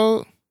that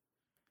episode,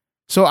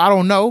 so I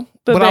don't know.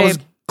 But babe, I was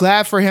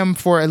glad for him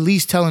for at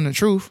least telling the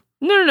truth.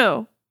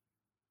 No.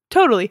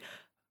 Totally.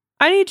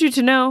 I need you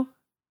to know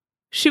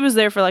she was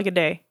there for like a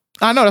day.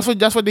 I know.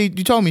 That's what you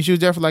told me. She was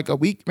there for like a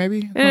week,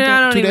 maybe? And I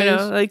don't even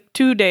know. Like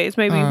 2 days,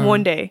 maybe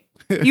 1 day.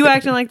 You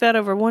acting like that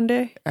over 1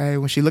 day? Hey,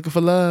 when she looking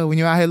for love, when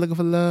you're out here looking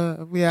for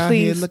love, we out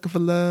here looking for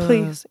love.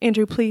 Please,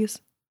 Andrew,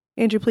 please.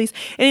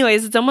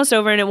 Anyways, it's almost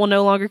over and it will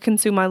no longer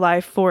consume my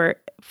life for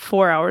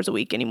 4 hours a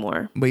week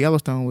anymore. But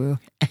Yellowstone will.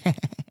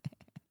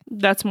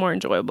 That's more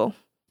enjoyable.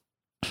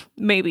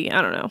 Maybe.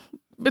 I don't know.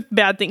 But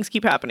bad things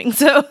keep happening.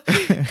 So,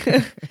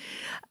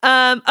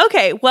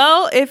 okay.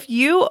 Well, if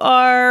you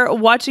are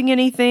watching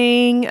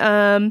anything,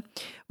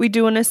 we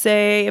do want to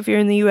say, if you're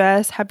in the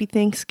U.S., happy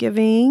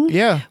Thanksgiving.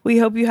 Yeah. We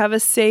hope you have a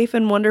safe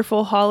and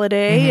wonderful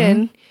holiday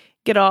and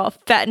get all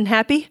fat and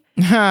happy.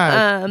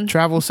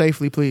 Travel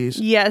safely, please.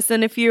 Yes.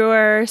 And if you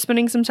are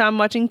spending some time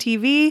watching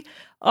TV,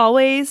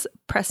 always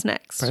press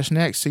next.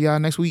 See y'all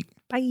next week.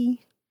 Bye.